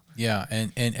music now. Yeah,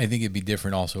 and I think it'd be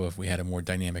different also if we had a more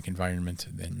dynamic environment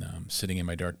than sitting in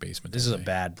my dark basement. This is a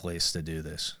bad place to do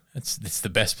this. It's the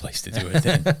best place to do it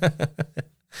then.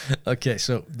 Okay,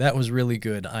 so that was really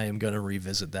good. I am going to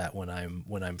revisit that when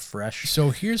I'm fresh. So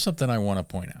here's something I want to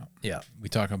point out. Yeah, we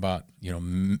talk about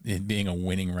it being a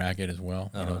winning racket as well,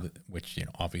 which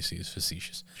obviously is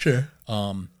facetious. Sure.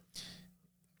 $20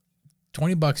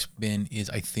 spin is,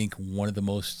 I think, one of the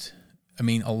most. I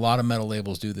mean, a lot of metal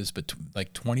labels do this, but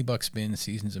like $20 spin,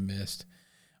 Seasons of Mist,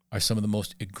 are some of the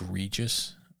most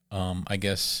egregious, I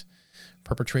guess,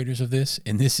 perpetrators of this,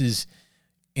 and this is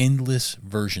endless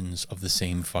versions of the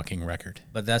same fucking record.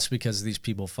 But that's because these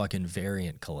people fucking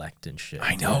variant collect and shit.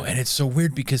 I know, and it's so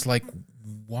weird because, like,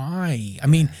 why? I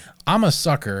mean, I'm a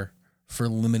sucker for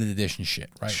limited edition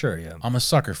shit, right? Sure, yeah. I'm a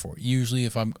sucker for it. Usually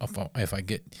if I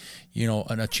get,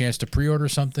 a chance to pre-order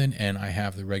something and I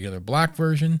have the regular black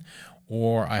version,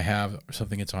 or I have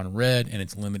something that's on red and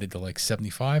it's limited to like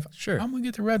 75, sure, I'm going to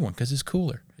get the red one because it's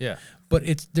cooler. Yeah. But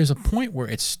there's a point where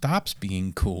it stops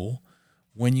being cool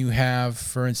when you have,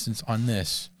 for instance, on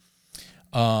this,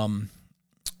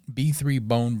 B3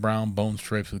 bone brown bone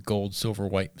stripes with gold, silver,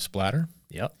 white splatter.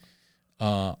 Yep.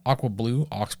 Aqua blue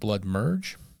oxblood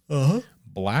merge.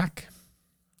 Black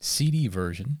CD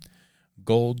version,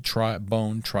 gold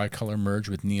bone tricolor merge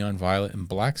with neon violet and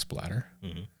black splatter.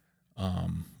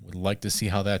 Would like to see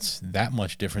how that's that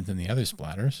much different than the other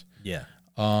splatters. Yeah.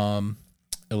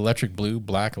 Electric blue,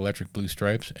 black electric blue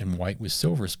stripes, and white with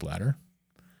silver splatter.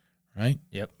 Right?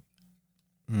 Yep.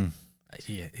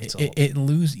 Yeah,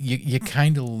 you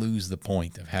kind of lose the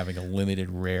point of having a limited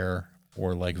rare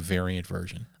or like variant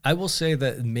version. I will say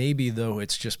that maybe though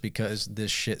it's just because this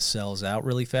shit sells out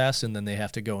really fast and then they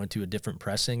have to go into a different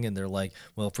pressing and they're like,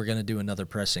 well, if we're going to do another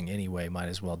pressing anyway, might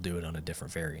as well do it on a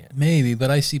different variant. Maybe, but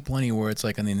I see plenty where it's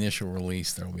like on the initial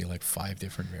release there will be like 5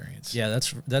 different variants. Yeah,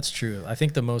 that's true. I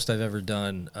think the most I've ever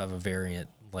done of a variant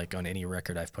like on any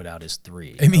record I've put out is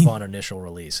 3 on initial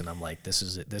release, and I'm like, this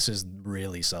is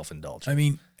really self-indulgent. I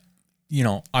mean,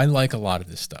 I like a lot of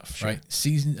this stuff, right?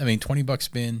 $20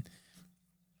 spin,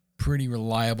 pretty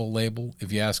reliable label,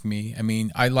 if you ask me. I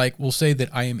mean, we'll say that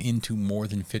I am into more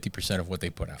than 50% of what they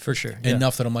put out. For sure.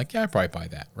 Enough that I'm like, yeah, I'd probably buy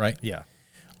that, right? Yeah.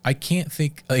 I can't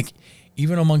think, like,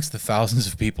 even amongst the thousands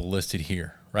of people listed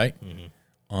here, right?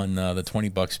 On the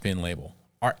 $20 spin label,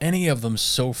 are any of them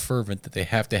so fervent that they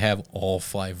have to have all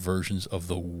 5 versions of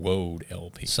the Woad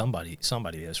LP? Somebody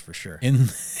is for sure.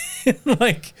 And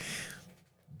like,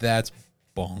 that's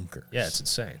bonkers. Yeah, it's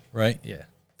insane. Right? Yeah.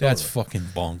 That's fucking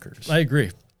bonkers. I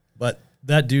agree. But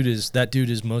that dude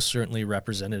is most certainly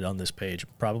represented on this page,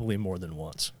 probably more than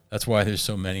once. That's why there's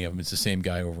so many of them. It's the same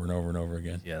guy over and over and over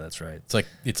again. Yeah, that's right.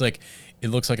 It's like it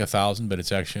looks like 1,000, but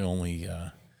it's actually only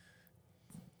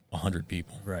 100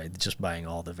 people. Right, just buying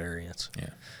all the variants. Yeah.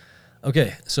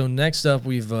 Okay, so next up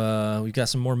we've got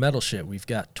some more metal shit. We've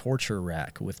got Torture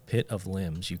Rack with Pit of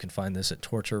Limbs. You can find this at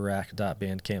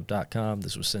torturerack.bandcamp.com.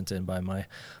 This was sent in by my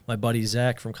buddy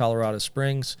Zach from Colorado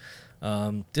Springs.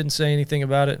 Didn't say anything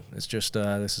about it. It's just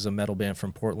this is a metal band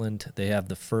from Portland. They have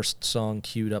the first song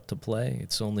queued up to play.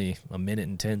 It's only 1 minute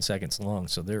and 10 seconds long,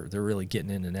 so they're really getting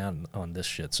in and out on this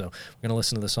shit. So we're gonna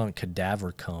listen to the song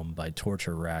Cadaver Come by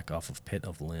Torture Rack off of Pit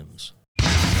of Limbs.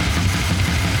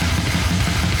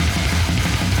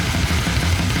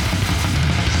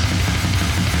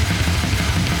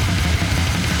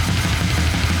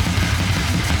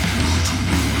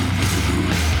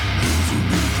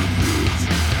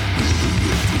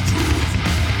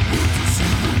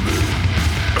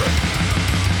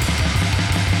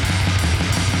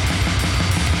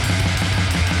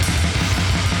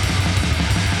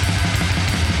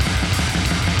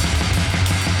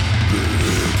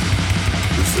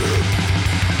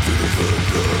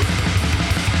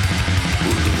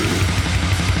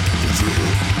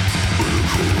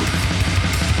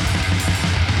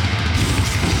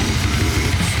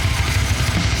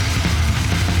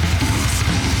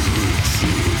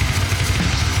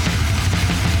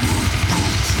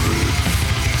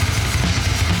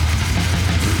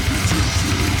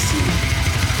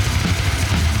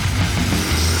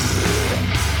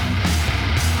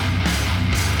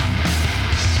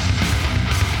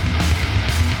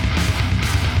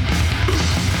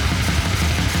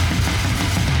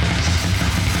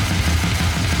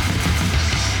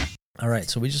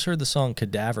 So we just heard the song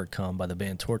Cadaver Come by the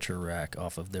band Torture Rack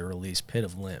off of their release Pit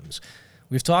of Limbs.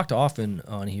 We've talked often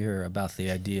on here about the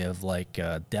idea of like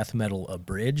death metal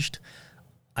abridged.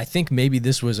 I think maybe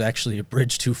this was actually a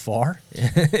bridge too far,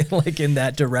 like in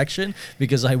that direction,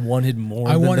 because I wanted more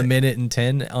than the minute and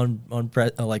 10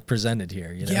 like presented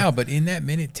here. You know? Yeah, but in that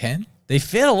minute 10, they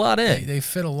fit a lot in. They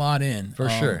fit a lot in for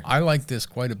sure. I like this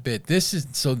quite a bit. This is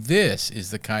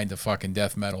the kind of fucking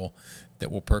death metal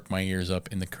that will perk my ears up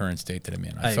in the current state that I'm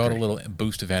in. I felt agree. A little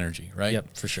boost of energy, right?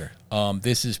 Yep, for sure.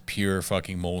 This is pure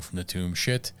fucking Mold from the Tomb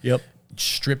shit. Yep.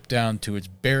 Stripped down to its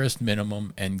barest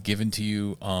minimum and given to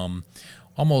you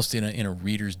almost in a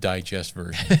Reader's Digest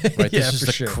version, right? Yeah, this is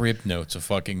the sure. crib notes of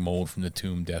fucking Mold from the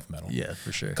Tomb death metal. Yeah,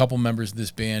 for sure. A couple members of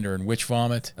this band are in Witch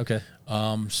Vomit. Okay.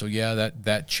 So yeah,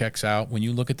 that checks out. When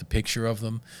you look at the picture of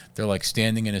them, they're like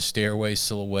standing in a stairway,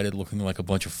 silhouetted, looking like a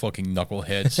bunch of fucking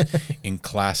knuckleheads in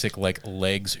classic like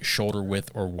legs shoulder width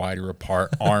or wider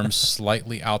apart, arms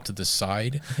slightly out to the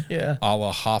side, yeah, a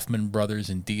la Hoffman Brothers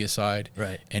and Deicide,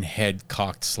 right, and head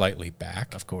cocked slightly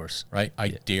back. Of course, right. I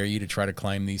dare you to try to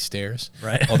climb these stairs,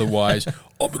 right? Otherwise,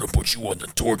 I'm gonna put you on the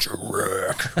torture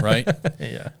rack, right?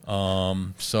 Yeah.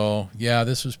 So yeah,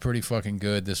 this was pretty fucking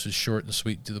good. This was short and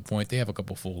sweet to the point. They have a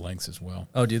couple full lengths as well.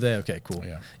 Oh, do they? Okay, cool.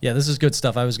 Yeah. Yeah, this is good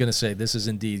stuff. I was going to say this is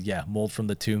indeed, Mold from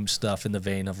the Tomb stuff in the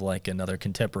vein of like another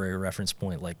contemporary reference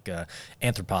point like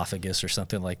Anthropophagus or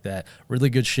something like that. Really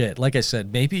good shit. Like I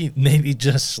said, maybe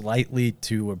just slightly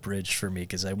too abridged for me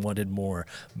because I wanted more,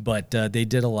 but they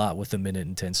did a lot with the minute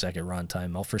and 10-second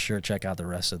runtime. I'll for sure check out the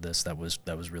rest of this. That was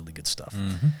really good stuff.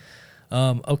 Mm-hmm.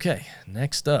 Okay,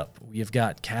 next up, we have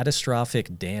got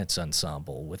Catastrophic Dance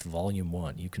Ensemble with Volume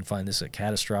 1. You can find this at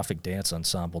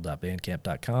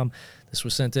catastrophicdanceensemble.bandcamp.com. This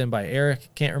was sent in by Eric.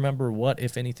 Can't remember what,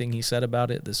 if anything, he said about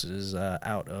it. This is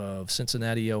out of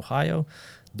Cincinnati, Ohio.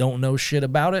 Don't know shit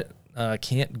about it.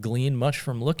 Can't glean much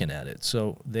from looking at it.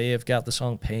 So they have got the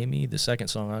song Pay Me, the second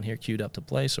song on here, queued up to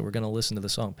play. So we're going to listen to the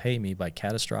song Pay Me by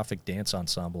Catastrophic Dance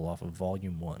Ensemble off of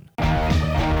Volume 1.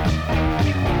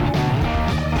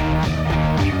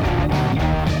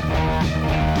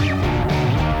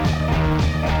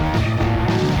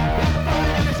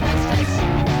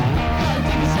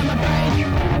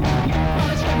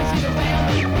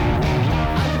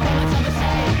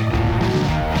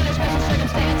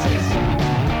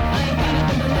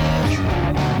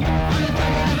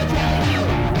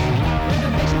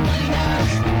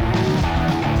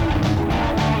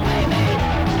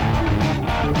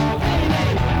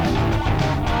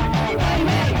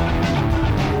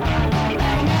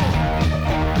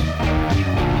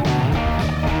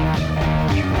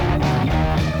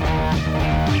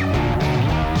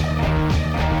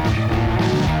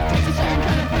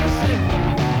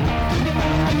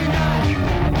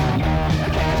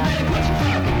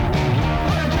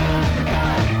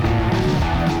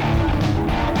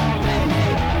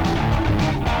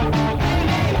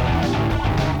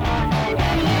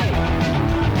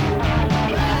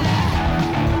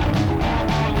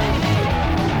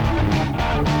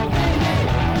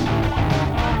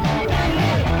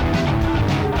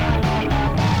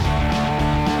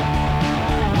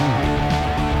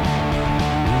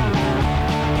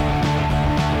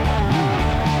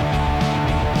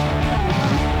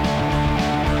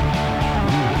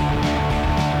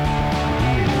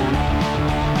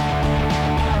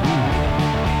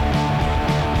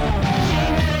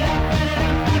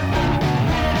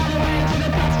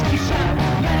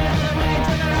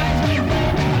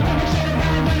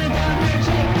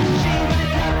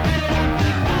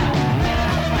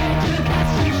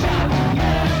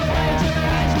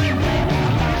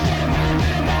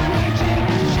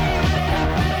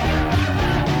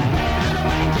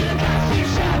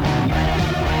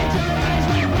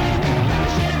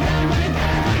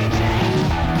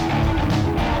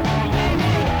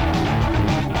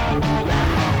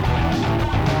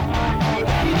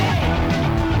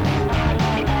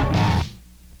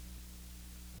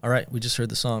 right, we just heard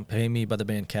the song Pay Me by the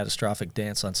band Catastrophic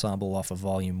Dance Ensemble off of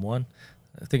Volume 1.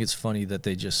 I think it's funny that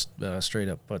they just straight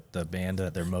up put the band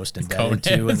that they're most indebted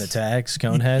to in the tags,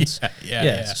 Coneheads.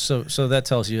 Yeah. So that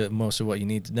tells you most of what you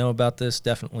need to know about this.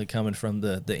 Definitely coming from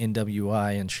the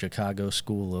NWI and Chicago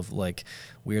school of like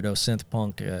weirdo synth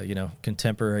punk,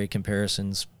 contemporary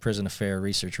comparisons, Prison Affair,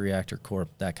 Research Reactor Corp,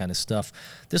 that kind of stuff.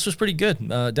 This was pretty good.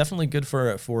 Definitely good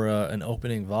for an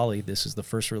opening volley. This is the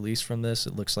first release from this.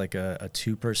 It looks like a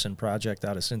 2-person project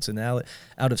out of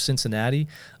Cincinnati.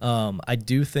 I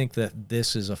do think that this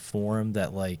is a form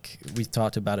that, like, we've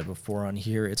talked about it before on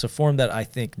here. It's a form that I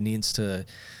think needs to.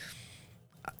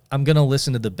 I'm going to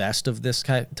listen to the best of this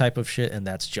type of shit, and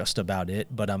that's just about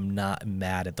it, but I'm not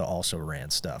mad at the Also Ran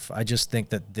stuff. I just think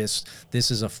that this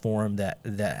is a form that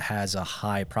has a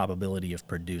high probability of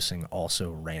producing Also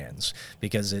Rans,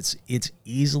 because it's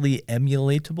easily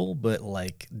emulatable, but,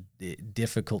 like,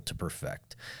 difficult to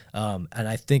perfect. And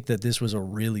I think that this was a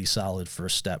really solid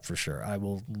first step for sure. I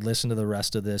will listen to the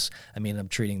rest of this. I mean, I'm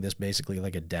treating this basically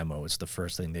like a demo. It's the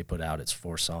first thing they put out. It's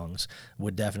 4 songs.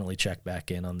 Would definitely check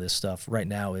back in on this stuff. Right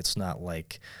now, it's not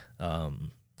like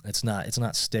it's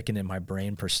not sticking in my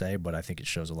brain per se, but I think it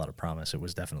shows a lot of promise. It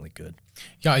was definitely good.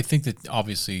 Yeah, I think that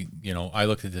obviously, I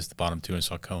looked at this at the bottom too and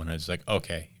saw Coneheads. It's like,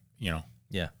 okay,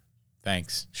 yeah,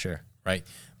 thanks, sure, right.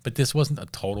 But this wasn't a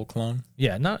total clone.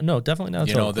 Yeah, definitely not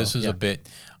a total this clone. is a bit,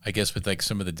 I guess, with like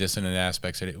some of the dissonant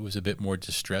aspects, it was a bit more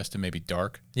distressed and maybe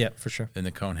dark. Yeah, for sure. Than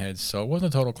the Coneheads. So it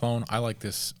wasn't a total clone. I like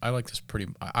this. I like this.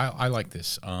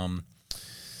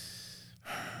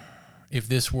 If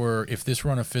this were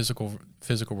on a physical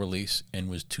release and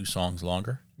was 2 songs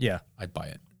longer, yeah, I'd buy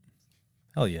it.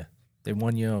 Hell yeah. They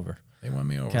won you over. They won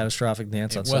me over. Catastrophic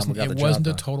Dance Ensemble got the job done. It wasn't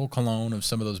a total clone of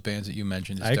some of those bands that you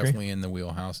mentioned. It's definitely in the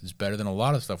wheelhouse. It's better than a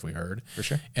lot of stuff we heard. For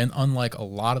sure. And unlike a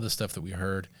lot of the stuff that we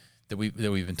heard that we've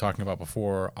been talking about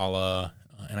before, a la,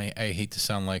 and I hate to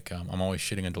sound like I'm always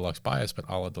shitting on Deluxe Bias, but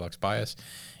a la Deluxe Bias,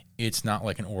 it's not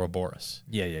like an Ouroboros.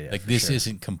 Yeah. Like this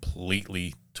isn't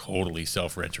completely, totally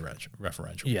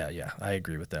self-referential. Yeah, I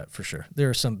agree with that for sure.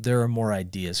 There are more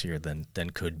ideas here than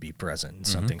could be present in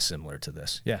something similar to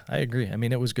this. Yeah, I agree. I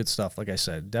mean, it was good stuff. Like I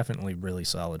said, definitely really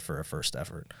solid for a first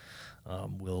effort.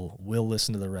 We'll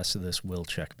listen to the rest of this. We'll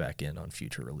check back in on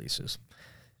future releases.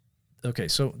 Okay,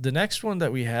 so the next one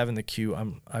that we have in the queue,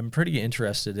 I'm pretty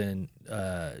interested in,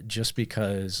 just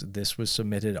because this was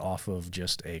submitted off of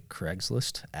just a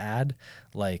Craigslist ad.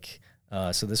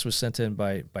 So this was sent in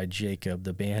by Jacob.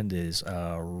 The band is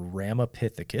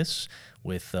Ramapithecus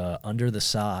with Under the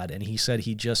Sod, and he said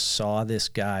he just saw this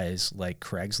guy's like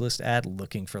Craigslist ad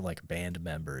looking for like band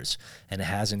members and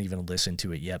hasn't even listened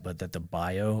to it yet, but that the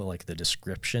bio, like the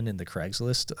description in the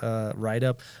Craigslist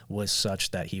write-up was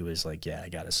such that he was like, yeah, I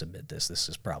got to submit this. This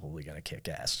is probably going to kick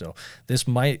ass. So this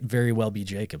might very well be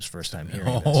Jacob's first time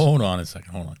hearing this. Hold on a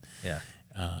second. Hold on. Yeah.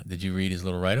 Did you read his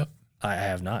little write-up? I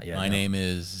have not yet. My name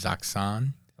is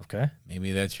Zaksan. Okay.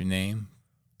 Maybe that's your name.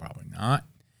 Probably not.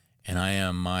 And I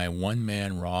am my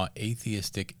one-man raw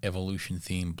atheistic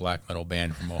evolution-themed black metal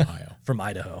band from Ohio. From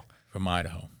Idaho. From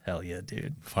Idaho. Hell yeah,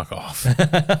 dude. Fuck off.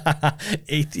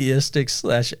 Atheistic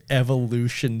 /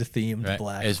 evolution-themed right.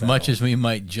 black As metal. much as we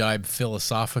might jibe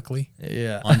philosophically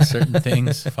on certain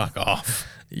things, fuck off.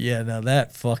 Yeah, now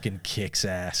that fucking kicks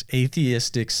ass.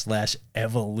 Atheistic /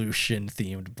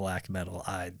 evolution-themed black metal.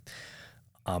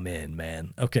 I'm in,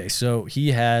 man. Okay, so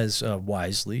he has,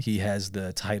 wisely, he has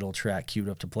the title track queued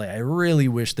up to play. I really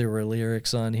wish there were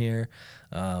lyrics on here.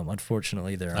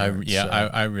 Unfortunately, there aren't.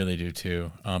 I really do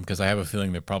too, because I have a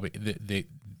feeling they're probably,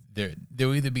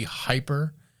 they'll either be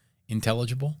hyper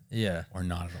intelligible or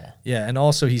not at all. Yeah, and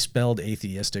also he spelled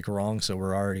atheistic wrong, so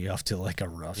we're already off to like a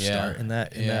rough start in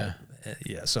that.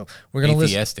 So we're gonna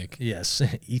atheistic.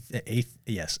 Listen.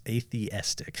 Yes,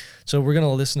 atheistic. So we're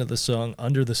gonna listen to the song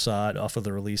 "Under the Sod" off of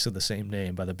the release of the same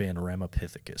name by the band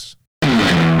Ramapithecus.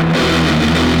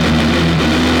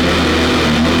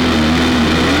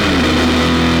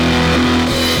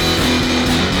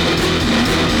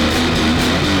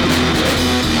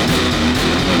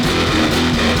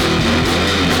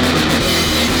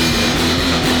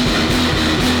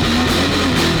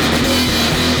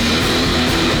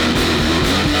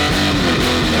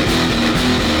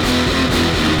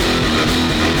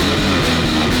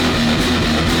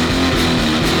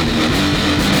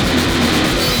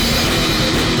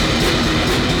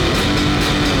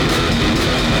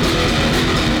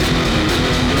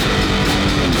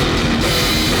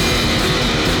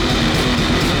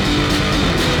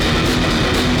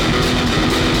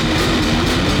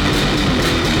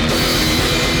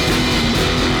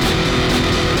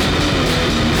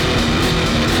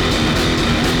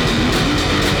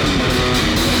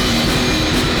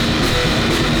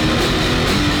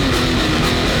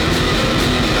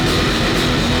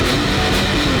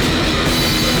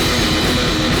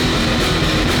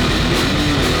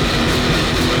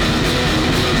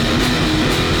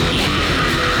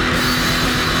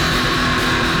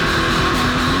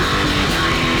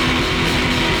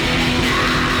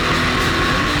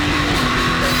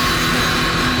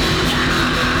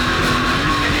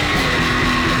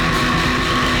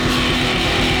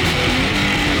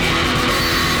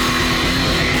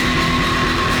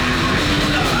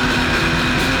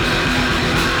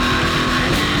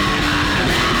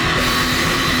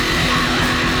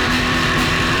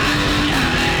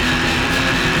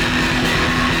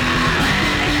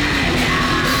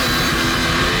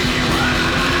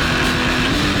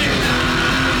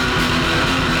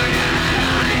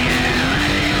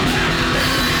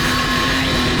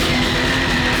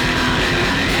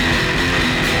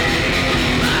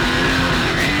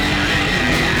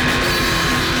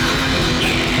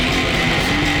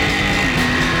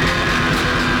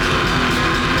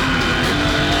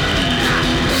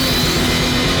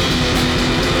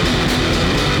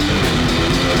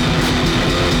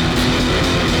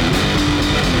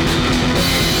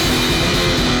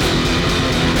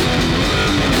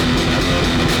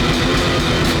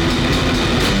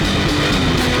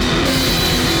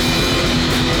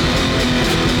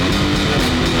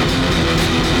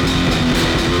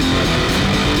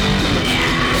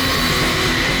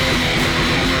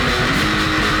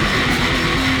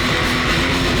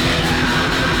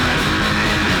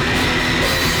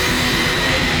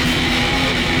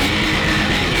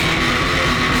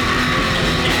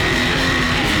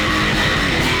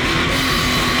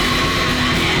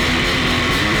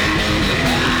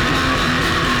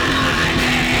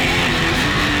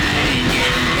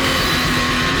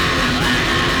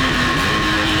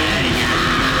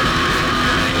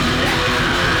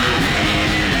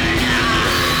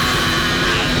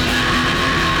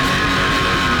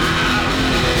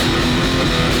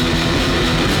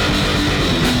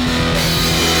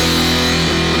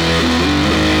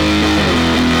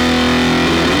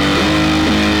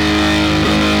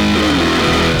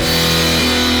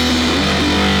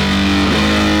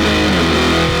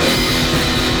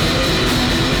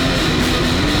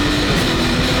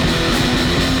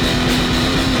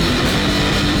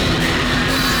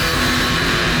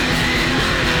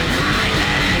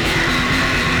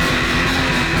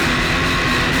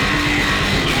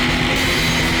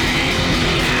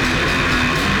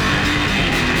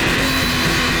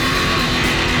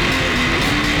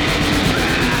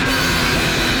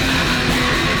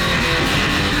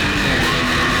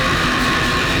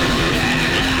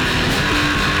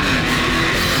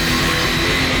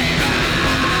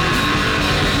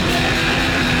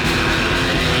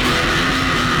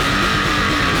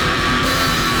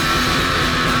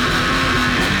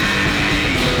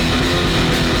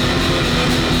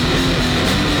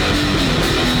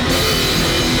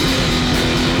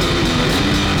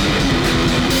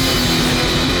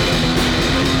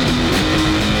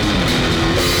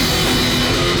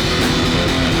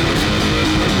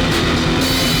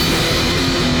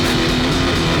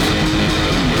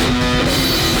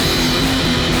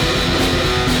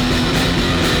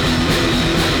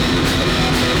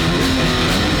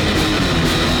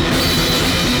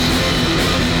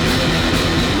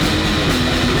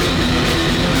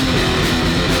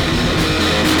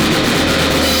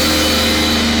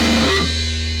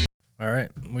 All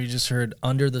right. We just heard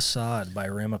Under the Sod by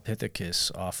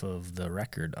Ramapithecus off of the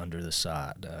record Under the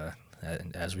Sod.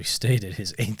 As we stated,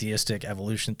 his atheistic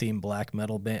evolution-themed black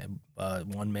metal band,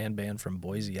 one-man band from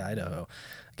Boise, Idaho.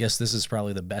 I guess this is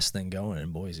probably the best thing going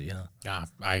in Boise, huh?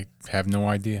 I have no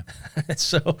idea.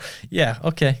 So, yeah,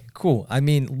 okay, cool. I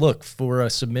mean, look, for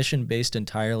a submission based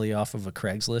entirely off of a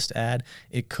Craigslist ad,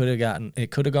 it could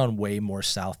have gone way more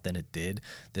south than it did.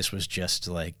 This was just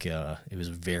like it was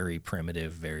very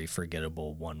primitive, very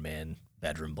forgettable one-man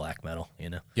bedroom black metal,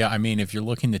 Yeah, I mean, if you're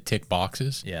looking to tick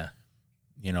boxes, yeah.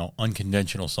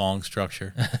 Unconventional song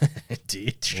structure.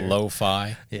 Indeed. Sure.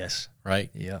 Lo-fi. Yes. Right?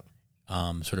 Yep.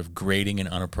 Sort of grating and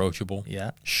unapproachable.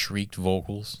 Yeah. Shrieked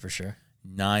vocals. For sure.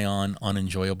 Nigh on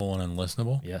unenjoyable and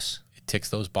unlistenable. Yes. It ticks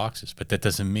those boxes, but that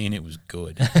doesn't mean it was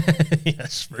good.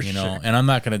 Yes, for sure. And I'm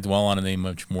not going to dwell on it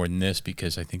much more than this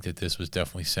because I think that this was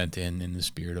definitely sent in the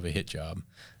spirit of a hit job.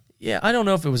 Yeah, I don't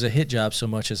know if it was a hit job so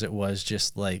much as it was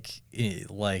just like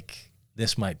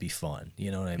this might be fun.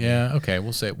 You know what I mean? Yeah, okay.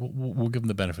 We'll say we'll give them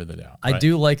the benefit of the doubt. I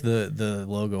do like the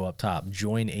logo up top.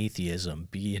 Join atheism.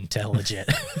 Be intelligent.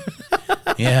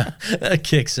 Yeah. That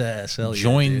kicks ass. Hell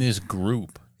join yeah, this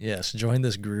group. Yes, join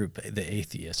this group, the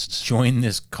atheists. Join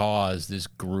this cause, this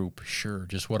group. Sure,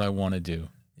 just what I want to do.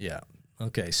 Yeah.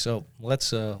 Okay, so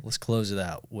let's close it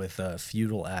out with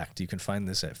Feudal Act. You can find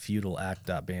this at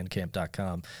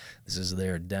feudalact.bandcamp.com. This is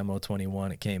their demo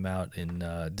 21. It came out in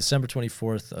December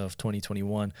 24th of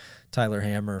 2021. Tyler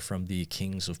Hammer from the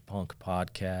Kings of Punk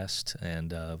podcast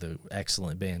and the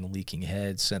excellent band Leaking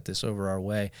Heads sent this over our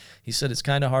way. He said it's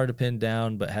kind of hard to pin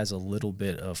down, but has a little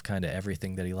bit of kind of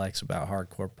everything that he likes about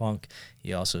hardcore punk.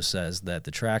 He also says that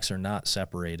the tracks are not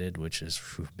separated, which is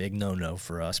a big no-no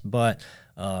for us, but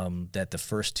that the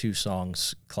first two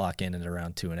songs clock in at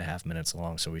around 2.5 minutes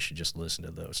long, so we should just listen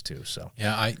to those two. So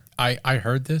yeah, I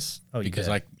heard this because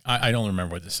I don't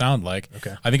remember what it sounded like.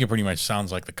 Okay, I think it pretty much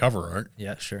sounds like the cover art.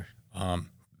 Yeah, sure.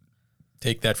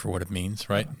 Take that for what it means,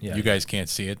 right? Yeah. You guys can't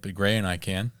see it, but Gray and I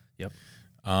can. Yep.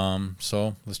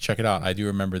 So let's check it out. I do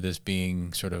remember this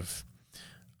being sort of,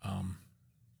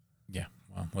 yeah.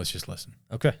 Well, let's just listen.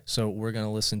 Okay, so we're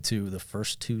gonna listen to the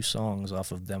first two songs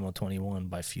off of Demo 21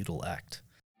 by Feudal Act.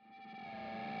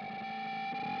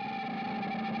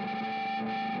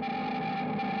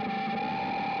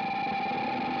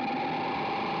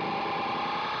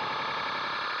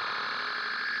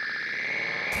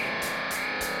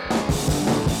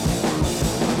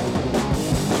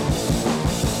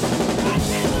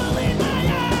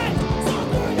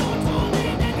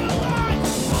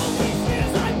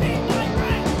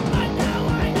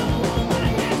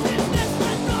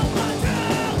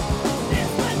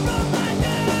 This went from my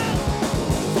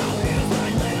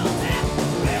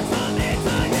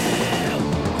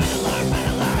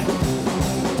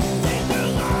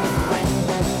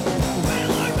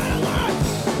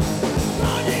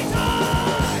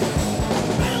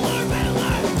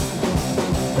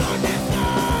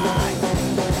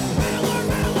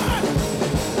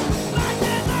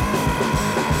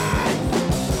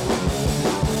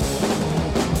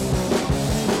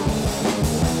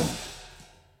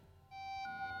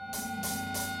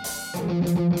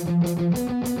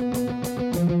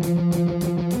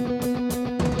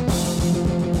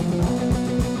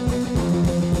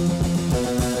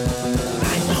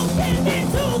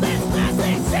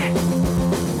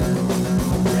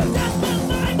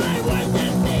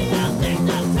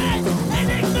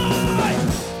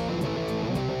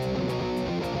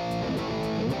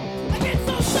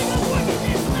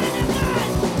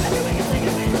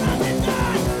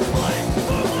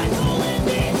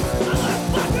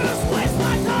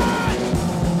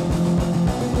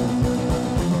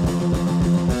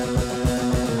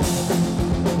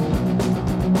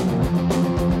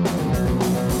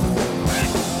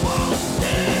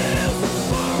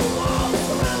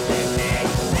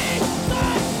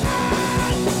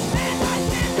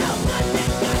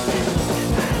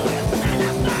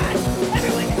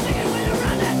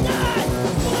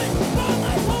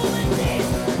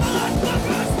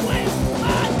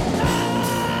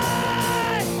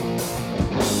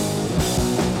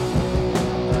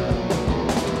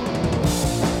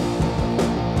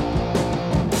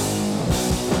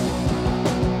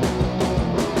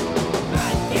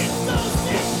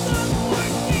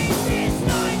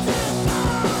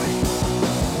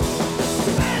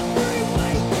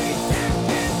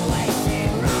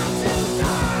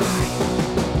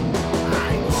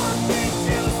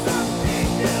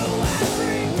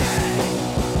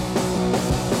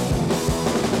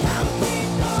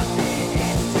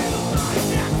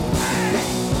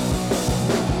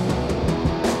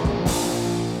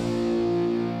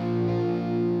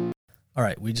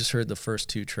we just heard the first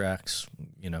 2 tracks.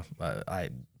 You know,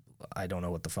 I don't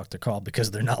know what the fuck they're called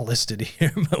because they're not listed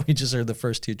here, but we just heard the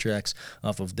first 2 tracks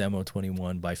off of Demo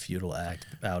 21 by Feudal Act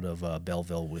out of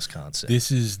Belleville, Wisconsin.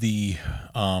 This is the,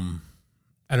 out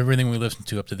of everything we listened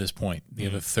to up to this point, the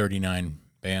other 39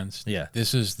 bands. Yeah.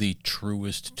 This is the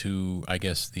truest to, I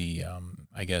guess, the,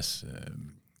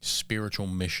 spiritual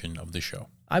mission of the show.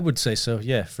 I would say so.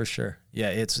 Yeah, for sure. Yeah,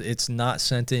 it's not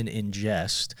sent in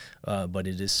jest, but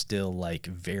it is still like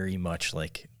very much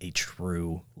like a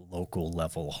true local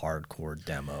level hardcore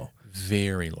demo.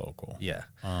 Very local. Yeah.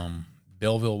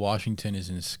 Belleville, Washington is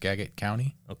in Skagit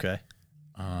County. Okay.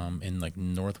 In like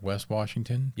northwest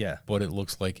Washington. Yeah. But it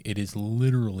looks like it is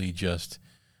literally just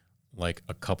like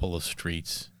a couple of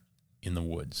streets in the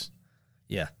woods.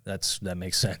 Yeah, that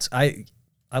makes sense.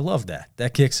 I love that.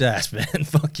 That kicks ass, man.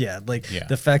 Fuck yeah. Like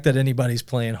the fact that anybody's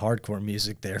playing hardcore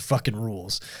music there fucking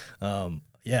rules.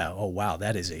 Yeah. Oh, wow.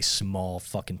 That is a small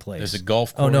fucking place. There's a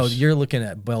golf course. Oh, no. You're looking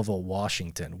at Belleville,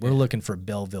 Washington. We're looking for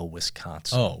Belleville,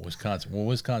 Wisconsin. Oh, Wisconsin. Well,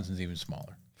 Wisconsin's even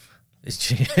smaller.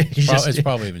 It's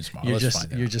probably even smaller.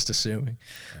 You're just assuming.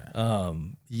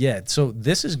 Yeah. So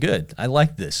this is good. I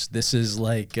like this. This is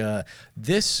like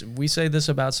this. We say this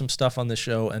about some stuff on the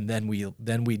show, and then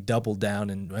we double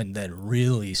down and then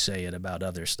really say it about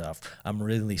other stuff. I'm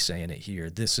really saying it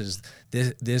here.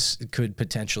 This could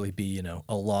potentially be, you know,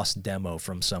 a lost demo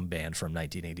from some band from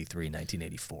 1983,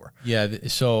 1984. Yeah.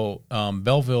 So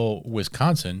Belleville,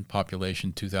 Wisconsin,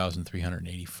 population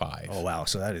 2,385. Oh wow.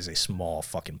 So that is a small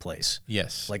fucking place.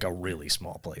 Yes. Like a really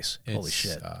small place. Holy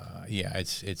shit. Yeah,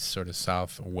 it's sort of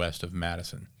southwest of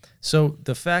Madison. So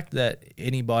the fact that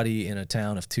anybody in a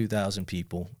town of 2,000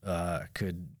 people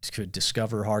could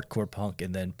discover hardcore punk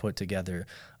and then put together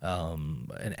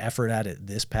an effort at it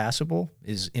this passable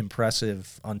is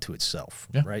impressive unto itself,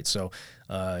 right? So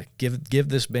give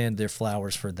this band their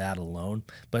flowers for that alone.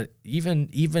 But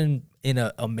even in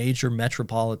a major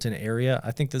metropolitan area,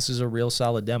 I think this is a real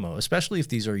solid demo, especially if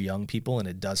these are young people and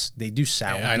they do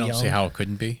sound. I don't young. see how it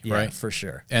couldn't be, Yeah, right? For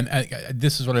sure. And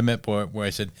this is what I meant where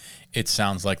I said it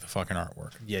sounds like the fucking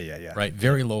artwork. Yeah. Right?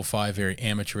 Very lo-fi, very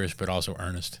amateurish, but also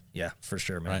earnest. Yeah, for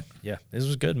sure, man. Right. Yeah, this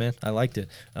was good, man. I liked it.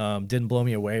 Didn't blow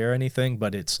me away or anything,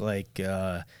 but it's like,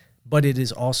 but it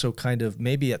is also kind of,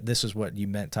 maybe this is what you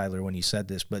meant, Tyler, when you said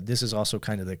this, but this is also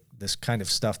kind of this kind of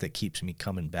stuff that keeps me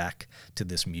coming back to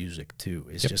this music too.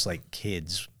 It's just like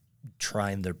kids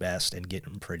trying their best and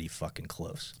getting pretty fucking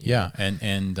close. Yeah,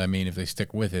 and I mean, if they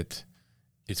stick with it,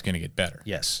 it's going to get better.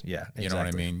 Yes, yeah, exactly. You know what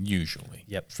I mean? Usually.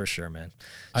 Yep, for sure, man.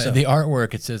 The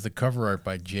artwork, it says the cover art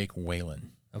by Jake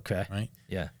Whalen. Okay. Right?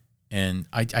 Yeah. And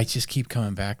I just keep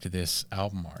coming back to this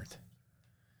album art.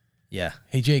 Yeah.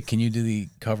 Hey, Jake, can you do the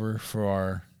cover for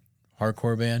our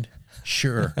hardcore band?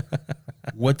 Sure.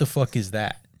 What the fuck is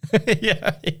that?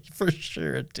 Yeah, for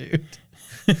sure, dude.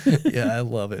 Yeah, I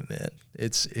love it, man.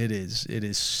 It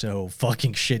is so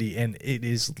fucking shitty, and it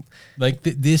is like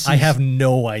this. I have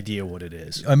no idea what it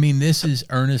is. I mean, this is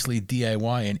earnestly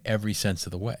DIY in every sense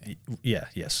of the way. Yeah.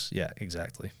 Yes. Yeah.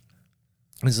 Exactly.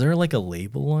 Is there like a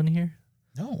label on here?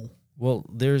 No. Well,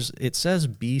 it says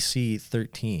BC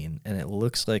 13, and it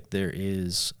looks like there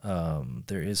is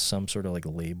some sort of like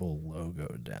label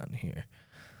logo down here.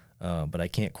 But I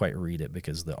can't quite read it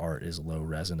because the art is low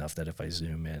res enough that if I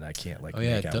zoom in, I can't make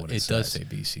out what it says. It does say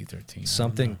BC 13.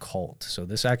 Something cult. So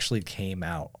this actually came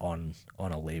out on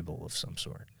a label of some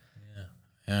sort.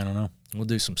 Yeah, I don't know. We'll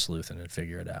do some sleuthing and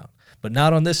figure it out. But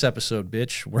not on this episode,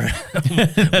 bitch. We're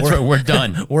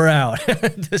done. We're out.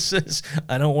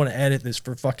 I don't want to edit this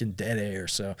for fucking dead air.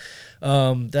 So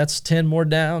that's 10 more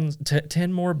bands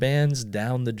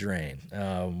down the drain.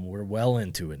 We're well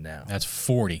into it now. That's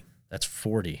 40. That's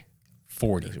 40.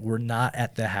 40. We're not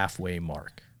at the halfway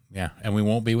mark. Yeah, and we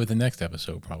won't be with the next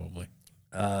episode probably.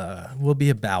 We'll be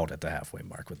about at the halfway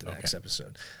mark with the next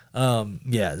episode.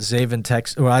 Yeah, Zaven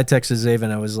I texted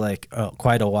Zaven, I was like,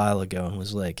 quite a while ago, and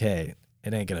was like, hey,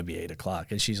 it ain't gonna be 8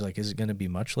 o'clock. And she's like, is it gonna be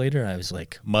much later? And I was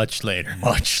like, much later.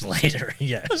 Much later,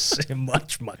 yes.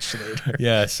 much later.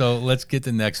 Yeah, so let's get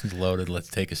the next one loaded. Let's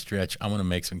take a stretch. I'm gonna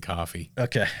make some coffee.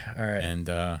 Okay. All right. And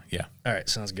yeah. All right,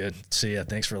 sounds good. See ya.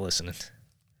 Thanks for listening.